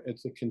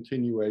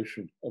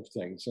continuation of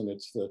things, and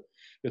it's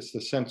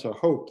the sense of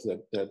hope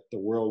that the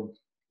world,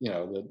 you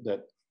know,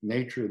 that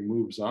nature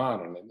moves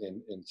on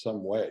in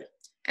some way.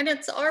 And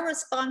it's our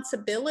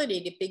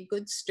responsibility to be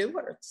good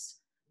stewards.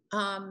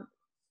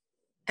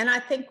 And I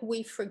think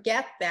we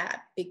forget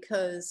that,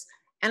 because,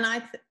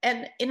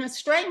 and in a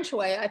strange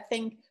way, I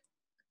think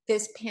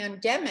this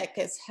pandemic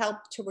has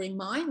helped to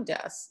remind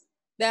us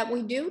that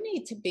we do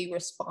need to be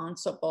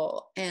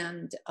responsible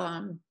and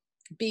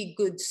be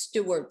good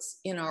stewards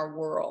in our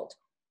world.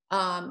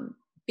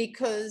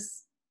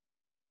 Because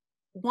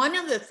one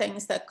of the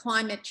things that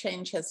climate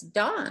change has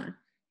done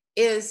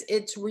is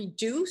it's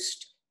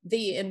reduced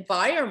the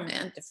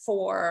environment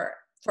for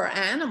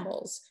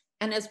animals,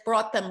 and has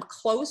brought them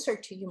closer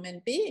to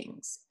human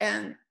beings,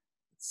 and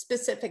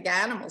specific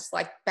animals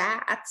like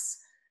bats,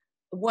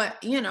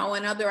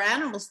 and other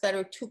animals that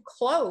are too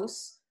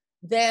close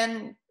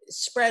then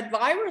spread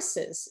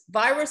viruses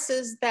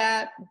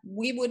that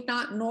we would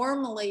not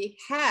normally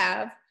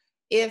have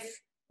if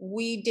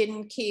we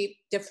didn't keep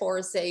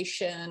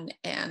deforestation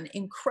and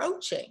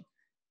encroaching.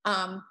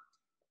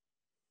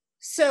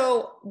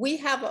 So we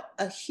have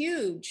a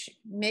huge,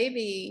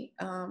 maybe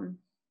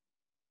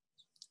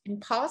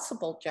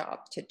impossible job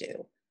to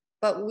do,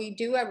 but we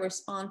do have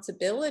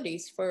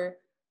responsibilities for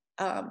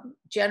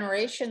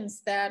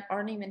generations that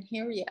aren't even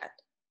here yet.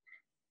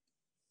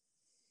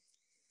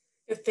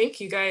 Thank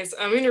you, guys.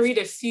 I'm going to read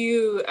a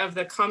few of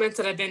the comments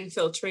that I've been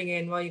filtering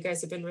in while you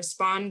guys have been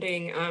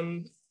responding.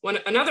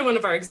 Another one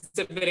of our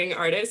exhibiting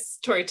artists,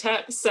 Tory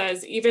Tepp,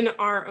 says, even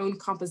our own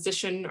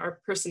composition, our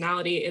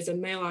personality is a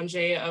melange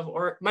of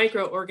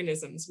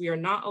microorganisms. We are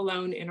not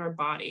alone in our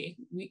body.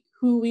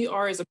 Who we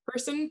are as a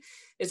person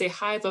is a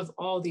hive of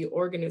all the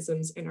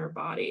organisms in our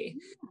body.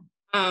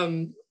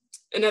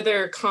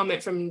 Another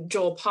comment from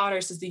Joel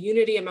Potter says, the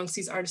unity amongst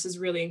these artists is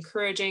really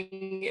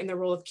encouraging, and the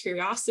role of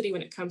curiosity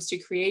when it comes to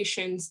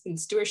creations and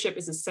stewardship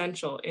is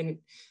essential in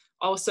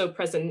also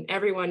present in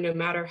everyone, no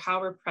matter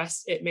how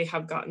repressed it may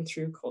have gotten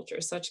through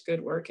culture. Such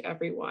good work,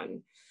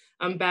 everyone.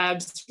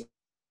 Babs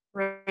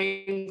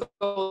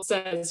Rangel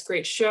says,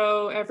 great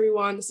show,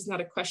 everyone. This is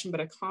not a question, but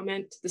a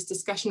comment. This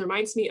discussion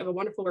reminds me of a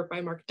wonderful work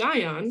by Mark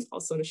Dion,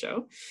 also in a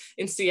show,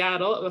 in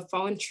Seattle, of a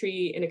fallen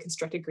tree in a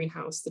constructed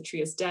greenhouse. The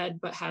tree is dead,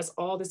 but has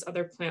all this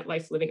other plant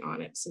life living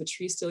on it. So the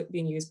tree is still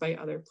being used by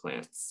other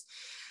plants.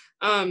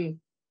 And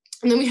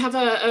then we have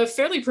a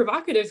fairly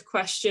provocative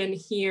question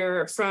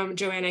here from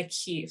Joanna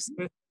Keefe. So I'm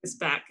going to bring this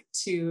back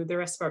to the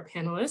rest of our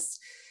panelists.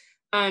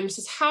 It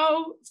says,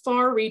 how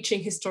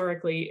far-reaching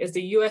historically is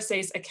the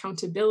USA's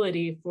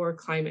accountability for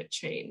climate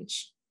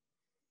change?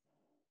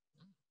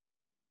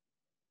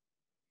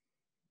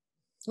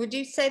 Would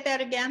you say that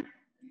again?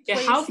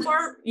 Yeah,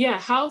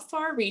 how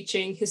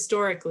far-reaching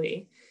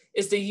historically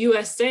is the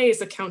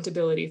USA's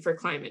accountability for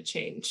climate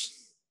change?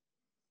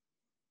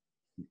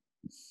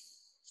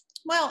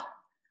 Well,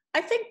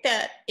 I think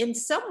that in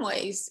some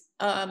ways,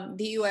 the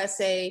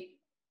USA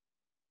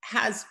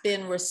has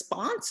been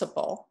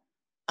responsible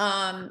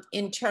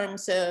in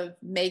terms of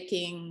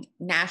making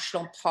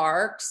national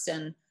parks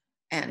and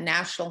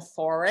national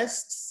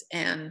forests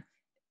and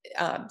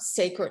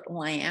sacred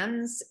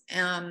lands.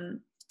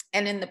 And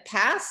in the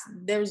past,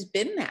 there's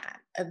been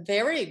a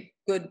very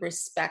good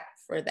respect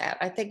for that.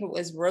 I think it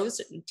was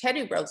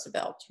Teddy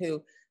Roosevelt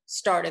who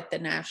started the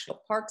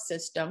national park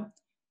system.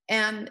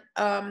 And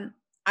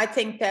I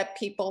think that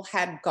people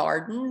had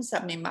gardens.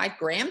 I mean, my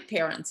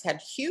grandparents had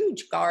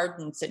huge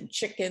gardens and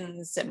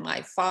chickens, and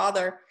my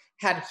father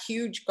had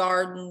huge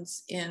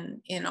gardens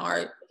in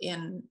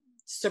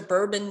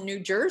suburban New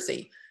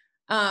Jersey,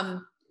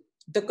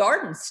 the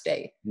Garden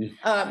State.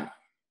 And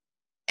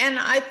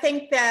I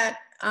think that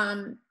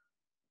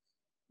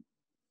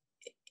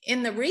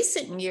in the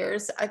recent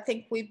years, I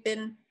think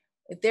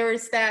there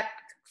is that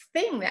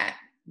thing that,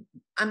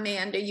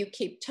 Amanda, you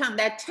keep telling,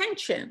 that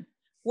tension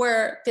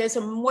where there's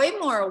way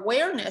more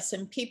awareness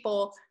and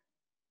people,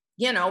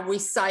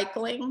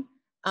 recycling,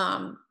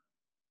 and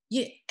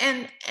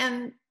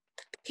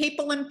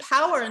people in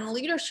power and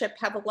leadership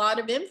have a lot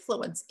of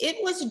influence. It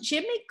was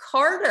Jimmy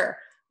Carter.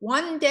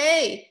 One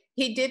day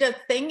he did a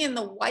thing in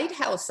the White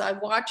House I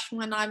watched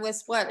when I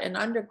was, an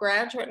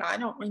undergraduate? I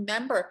don't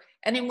remember.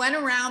 And he went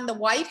around the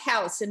White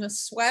House in a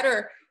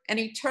sweater and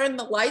he turned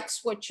the light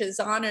switches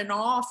on and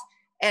off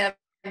and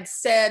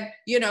said,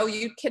 you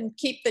can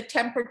keep the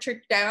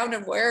temperature down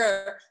and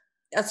wear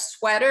a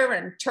sweater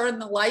and turn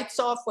the lights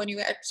off when you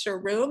exit a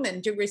room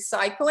and do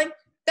recycling.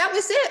 That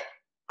was it.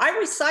 I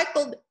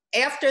recycled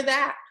after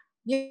that.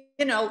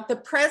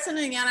 The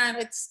president of the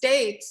United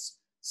States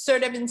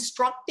sort of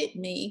instructed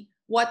me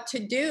what to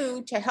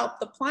do to help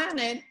the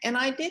planet, and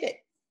I did it.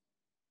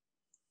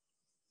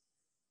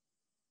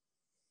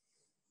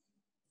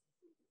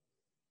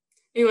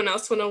 Anyone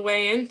else want to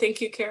weigh in? Thank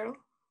you, Carol.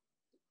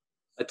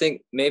 I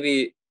think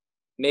maybe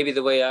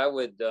the way I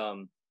would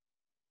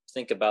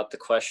think about the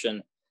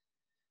question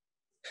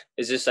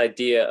is this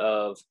idea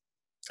of,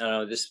 I don't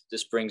know,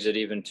 this brings it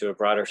even to a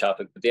broader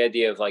topic, but the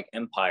idea of like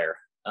empire.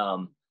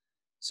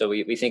 So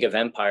we think of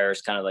empire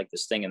as kind of like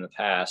this thing in the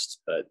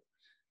past, but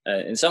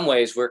in some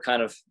ways we're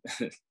kind of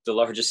the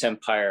largest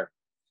empire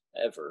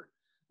ever.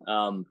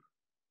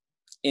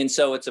 And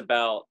so it's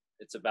about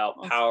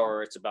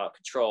power, it's about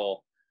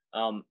control.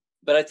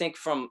 But I think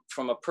from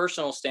a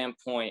personal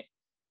standpoint,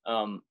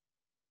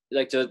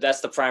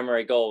 that's the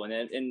primary goal,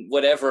 and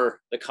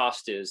whatever the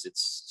cost is,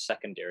 it's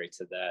secondary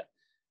to that.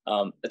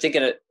 I think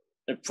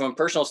from a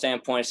personal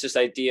standpoint, it's this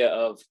idea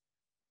of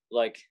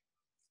like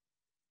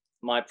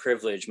my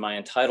privilege, my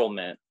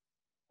entitlement,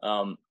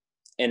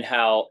 and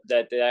how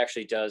that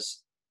actually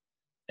does,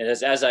 and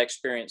as I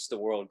experienced the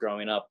world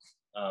growing up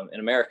in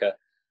America,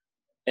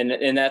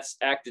 and that's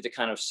acted to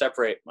kind of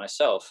separate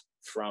myself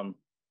from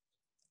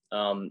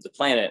the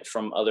planet,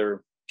 from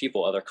other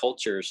people, other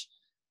cultures.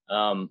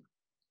 And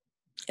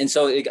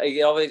so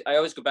I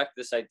always go back to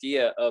this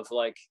idea of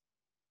like,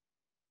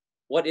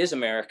 what is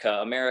America?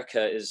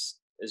 America is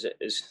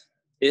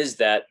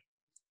that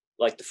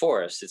like the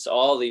forest. It's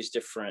all these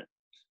different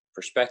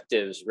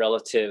perspectives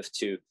relative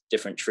to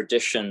different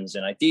traditions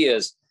and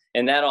ideas,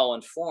 and that all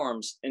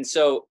informs. And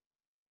so,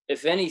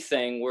 if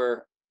anything,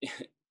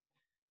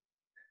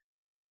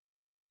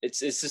 it's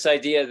this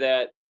idea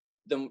that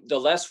the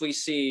less we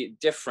see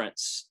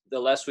difference, the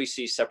less we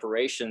see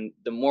separation,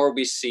 the more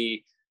we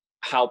see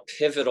how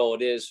pivotal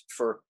it is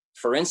for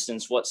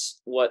instance, what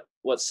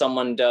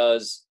someone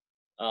does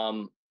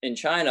in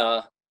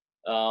China,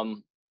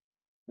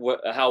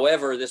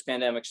 however this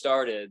pandemic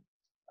started,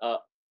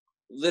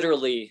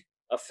 literally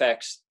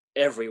affects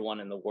everyone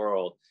in the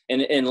world.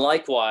 And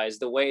likewise,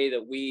 the way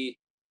that we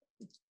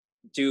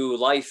do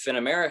life in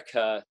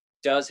America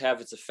does have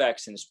its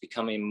effects, and it's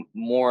becoming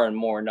more and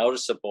more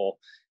noticeable,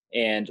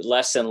 and we're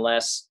less and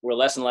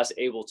less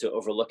able to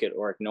overlook it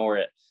or ignore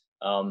it.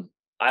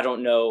 I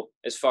don't know,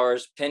 as far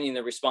as pinning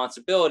the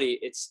responsibility,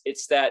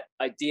 it's that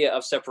idea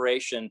of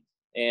separation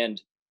and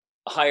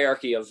a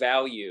hierarchy of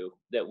value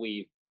that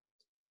we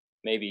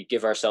maybe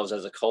give ourselves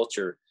as a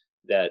culture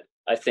that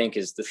I think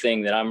is the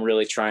thing that I'm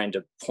really trying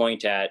to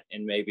point at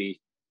and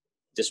maybe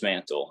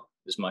dismantle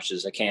as much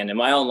as I can in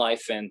my own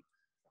life and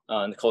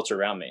in the culture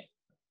around me.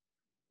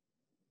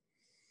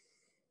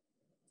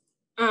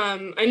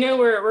 I know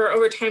we're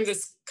over time.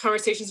 This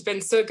conversation's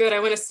been so good. I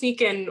want to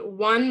sneak in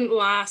one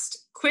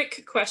last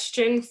quick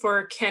question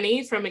for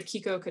Kenny from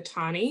Akiko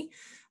Katani.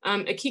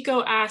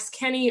 Akiko asks,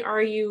 Kenny,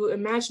 are you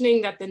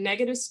imagining that the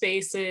negative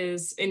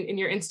spaces in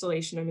your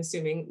installation, I'm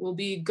assuming, will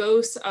be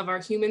ghosts of our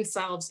human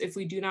selves if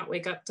we do not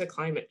wake up to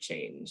climate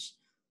change?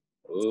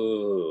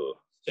 Ooh.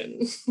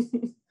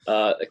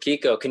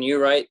 Akiko, can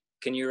you write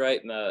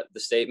the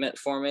statement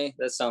for me?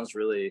 That sounds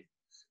really,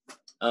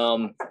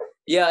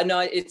 yeah,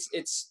 no,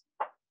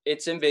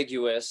 it's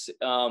ambiguous.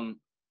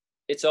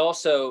 It's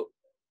also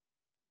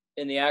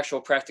in the actual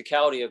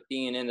practicality of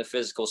being in the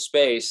physical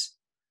space.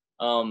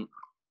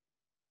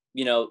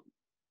 You know,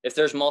 if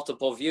there's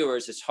multiple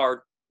viewers, it's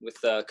hard with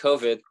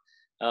COVID,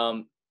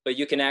 but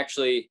you can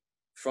actually,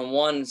 from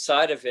one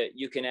side of it,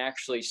 you can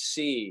actually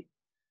see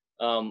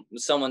when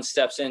someone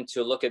steps in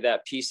to look at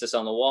that piece that's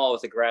on the wall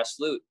with the grass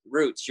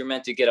roots, you're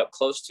meant to get up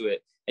close to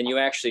it and you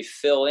actually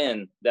fill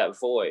in that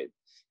void.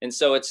 And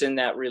so it's in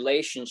that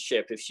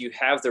relationship, if you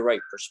have the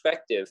right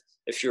perspective,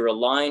 if you're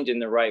aligned in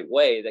the right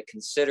way that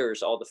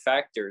considers all the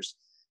factors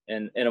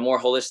and in a more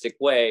holistic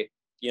way,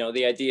 you know,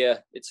 the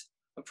idea,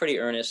 I'm pretty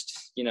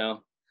earnest, you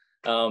know,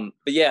 but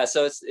yeah,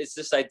 so it's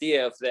this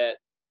idea of that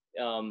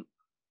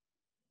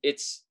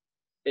it's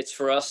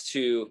for us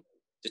to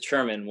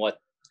determine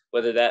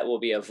whether that will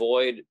be a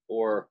void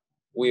or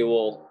we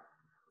will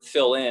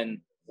fill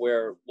in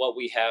what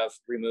we have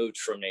removed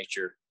from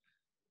nature.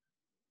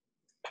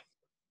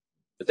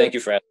 But thank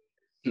you for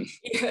asking.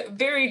 Yeah,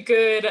 very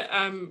good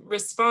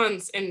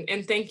response,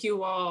 and thank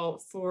you all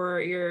for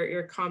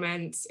your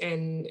comments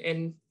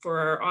and for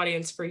our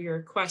audience for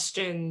your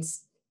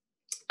questions.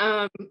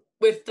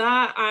 With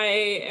that,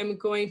 I am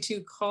going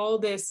to call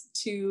this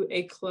to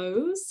a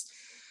close.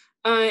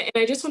 And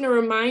I just want to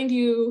remind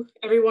you,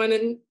 everyone,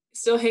 and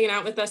still hanging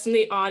out with us in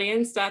the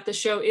audience, that the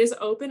show is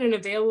open and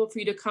available for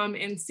you to come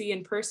and see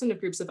in person in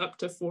groups of up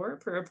to 4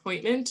 per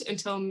appointment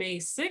until May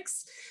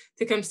 6th.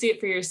 To come see it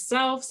for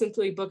yourself,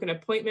 simply book an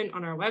appointment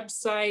on our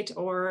website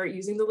or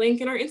using the link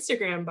in our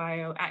Instagram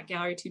bio at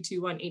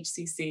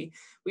Gallery221HCC.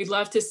 We'd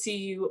love to see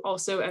you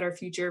also at our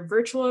future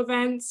virtual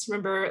events.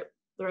 Remember,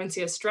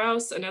 Laurencia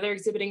Strauss, another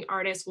exhibiting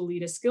artist, will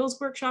lead a skills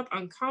workshop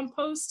on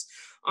compost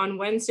on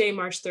Wednesday,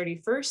 March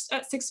 31st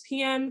at 6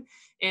 p.m.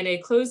 And a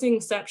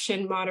closing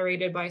section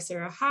moderated by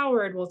Sarah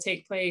Howard will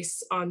take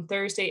place on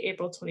Thursday,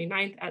 April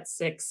 29th at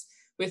 6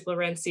 with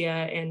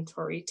Laurencia and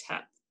Tory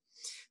Tepp.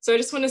 So I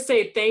just want to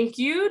say thank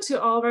you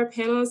to all of our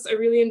panelists. I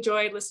really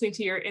enjoyed listening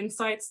to your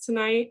insights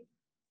tonight.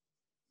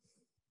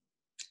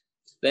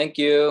 Thank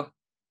you.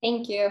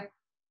 Thank you.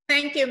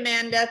 Thank you,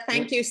 Amanda.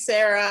 Thank you,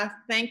 Sarah.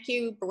 Thank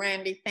you,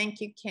 Brandie.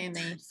 Thank you,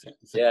 Kenny.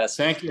 Yes.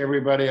 Thank you,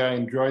 everybody. I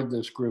enjoyed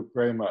this group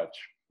very much.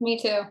 Me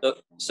too.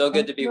 So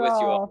good to be with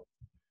you all.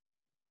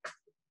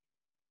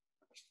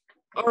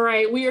 All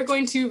right, we are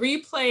going to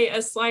replay a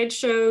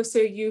slideshow so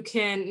you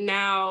can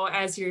now,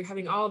 as you're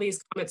having all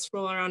these comments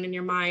roll around in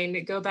your mind,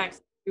 go back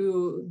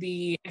to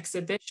the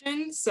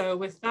exhibition. So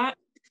with that,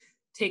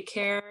 take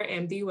care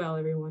and be well,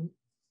 everyone.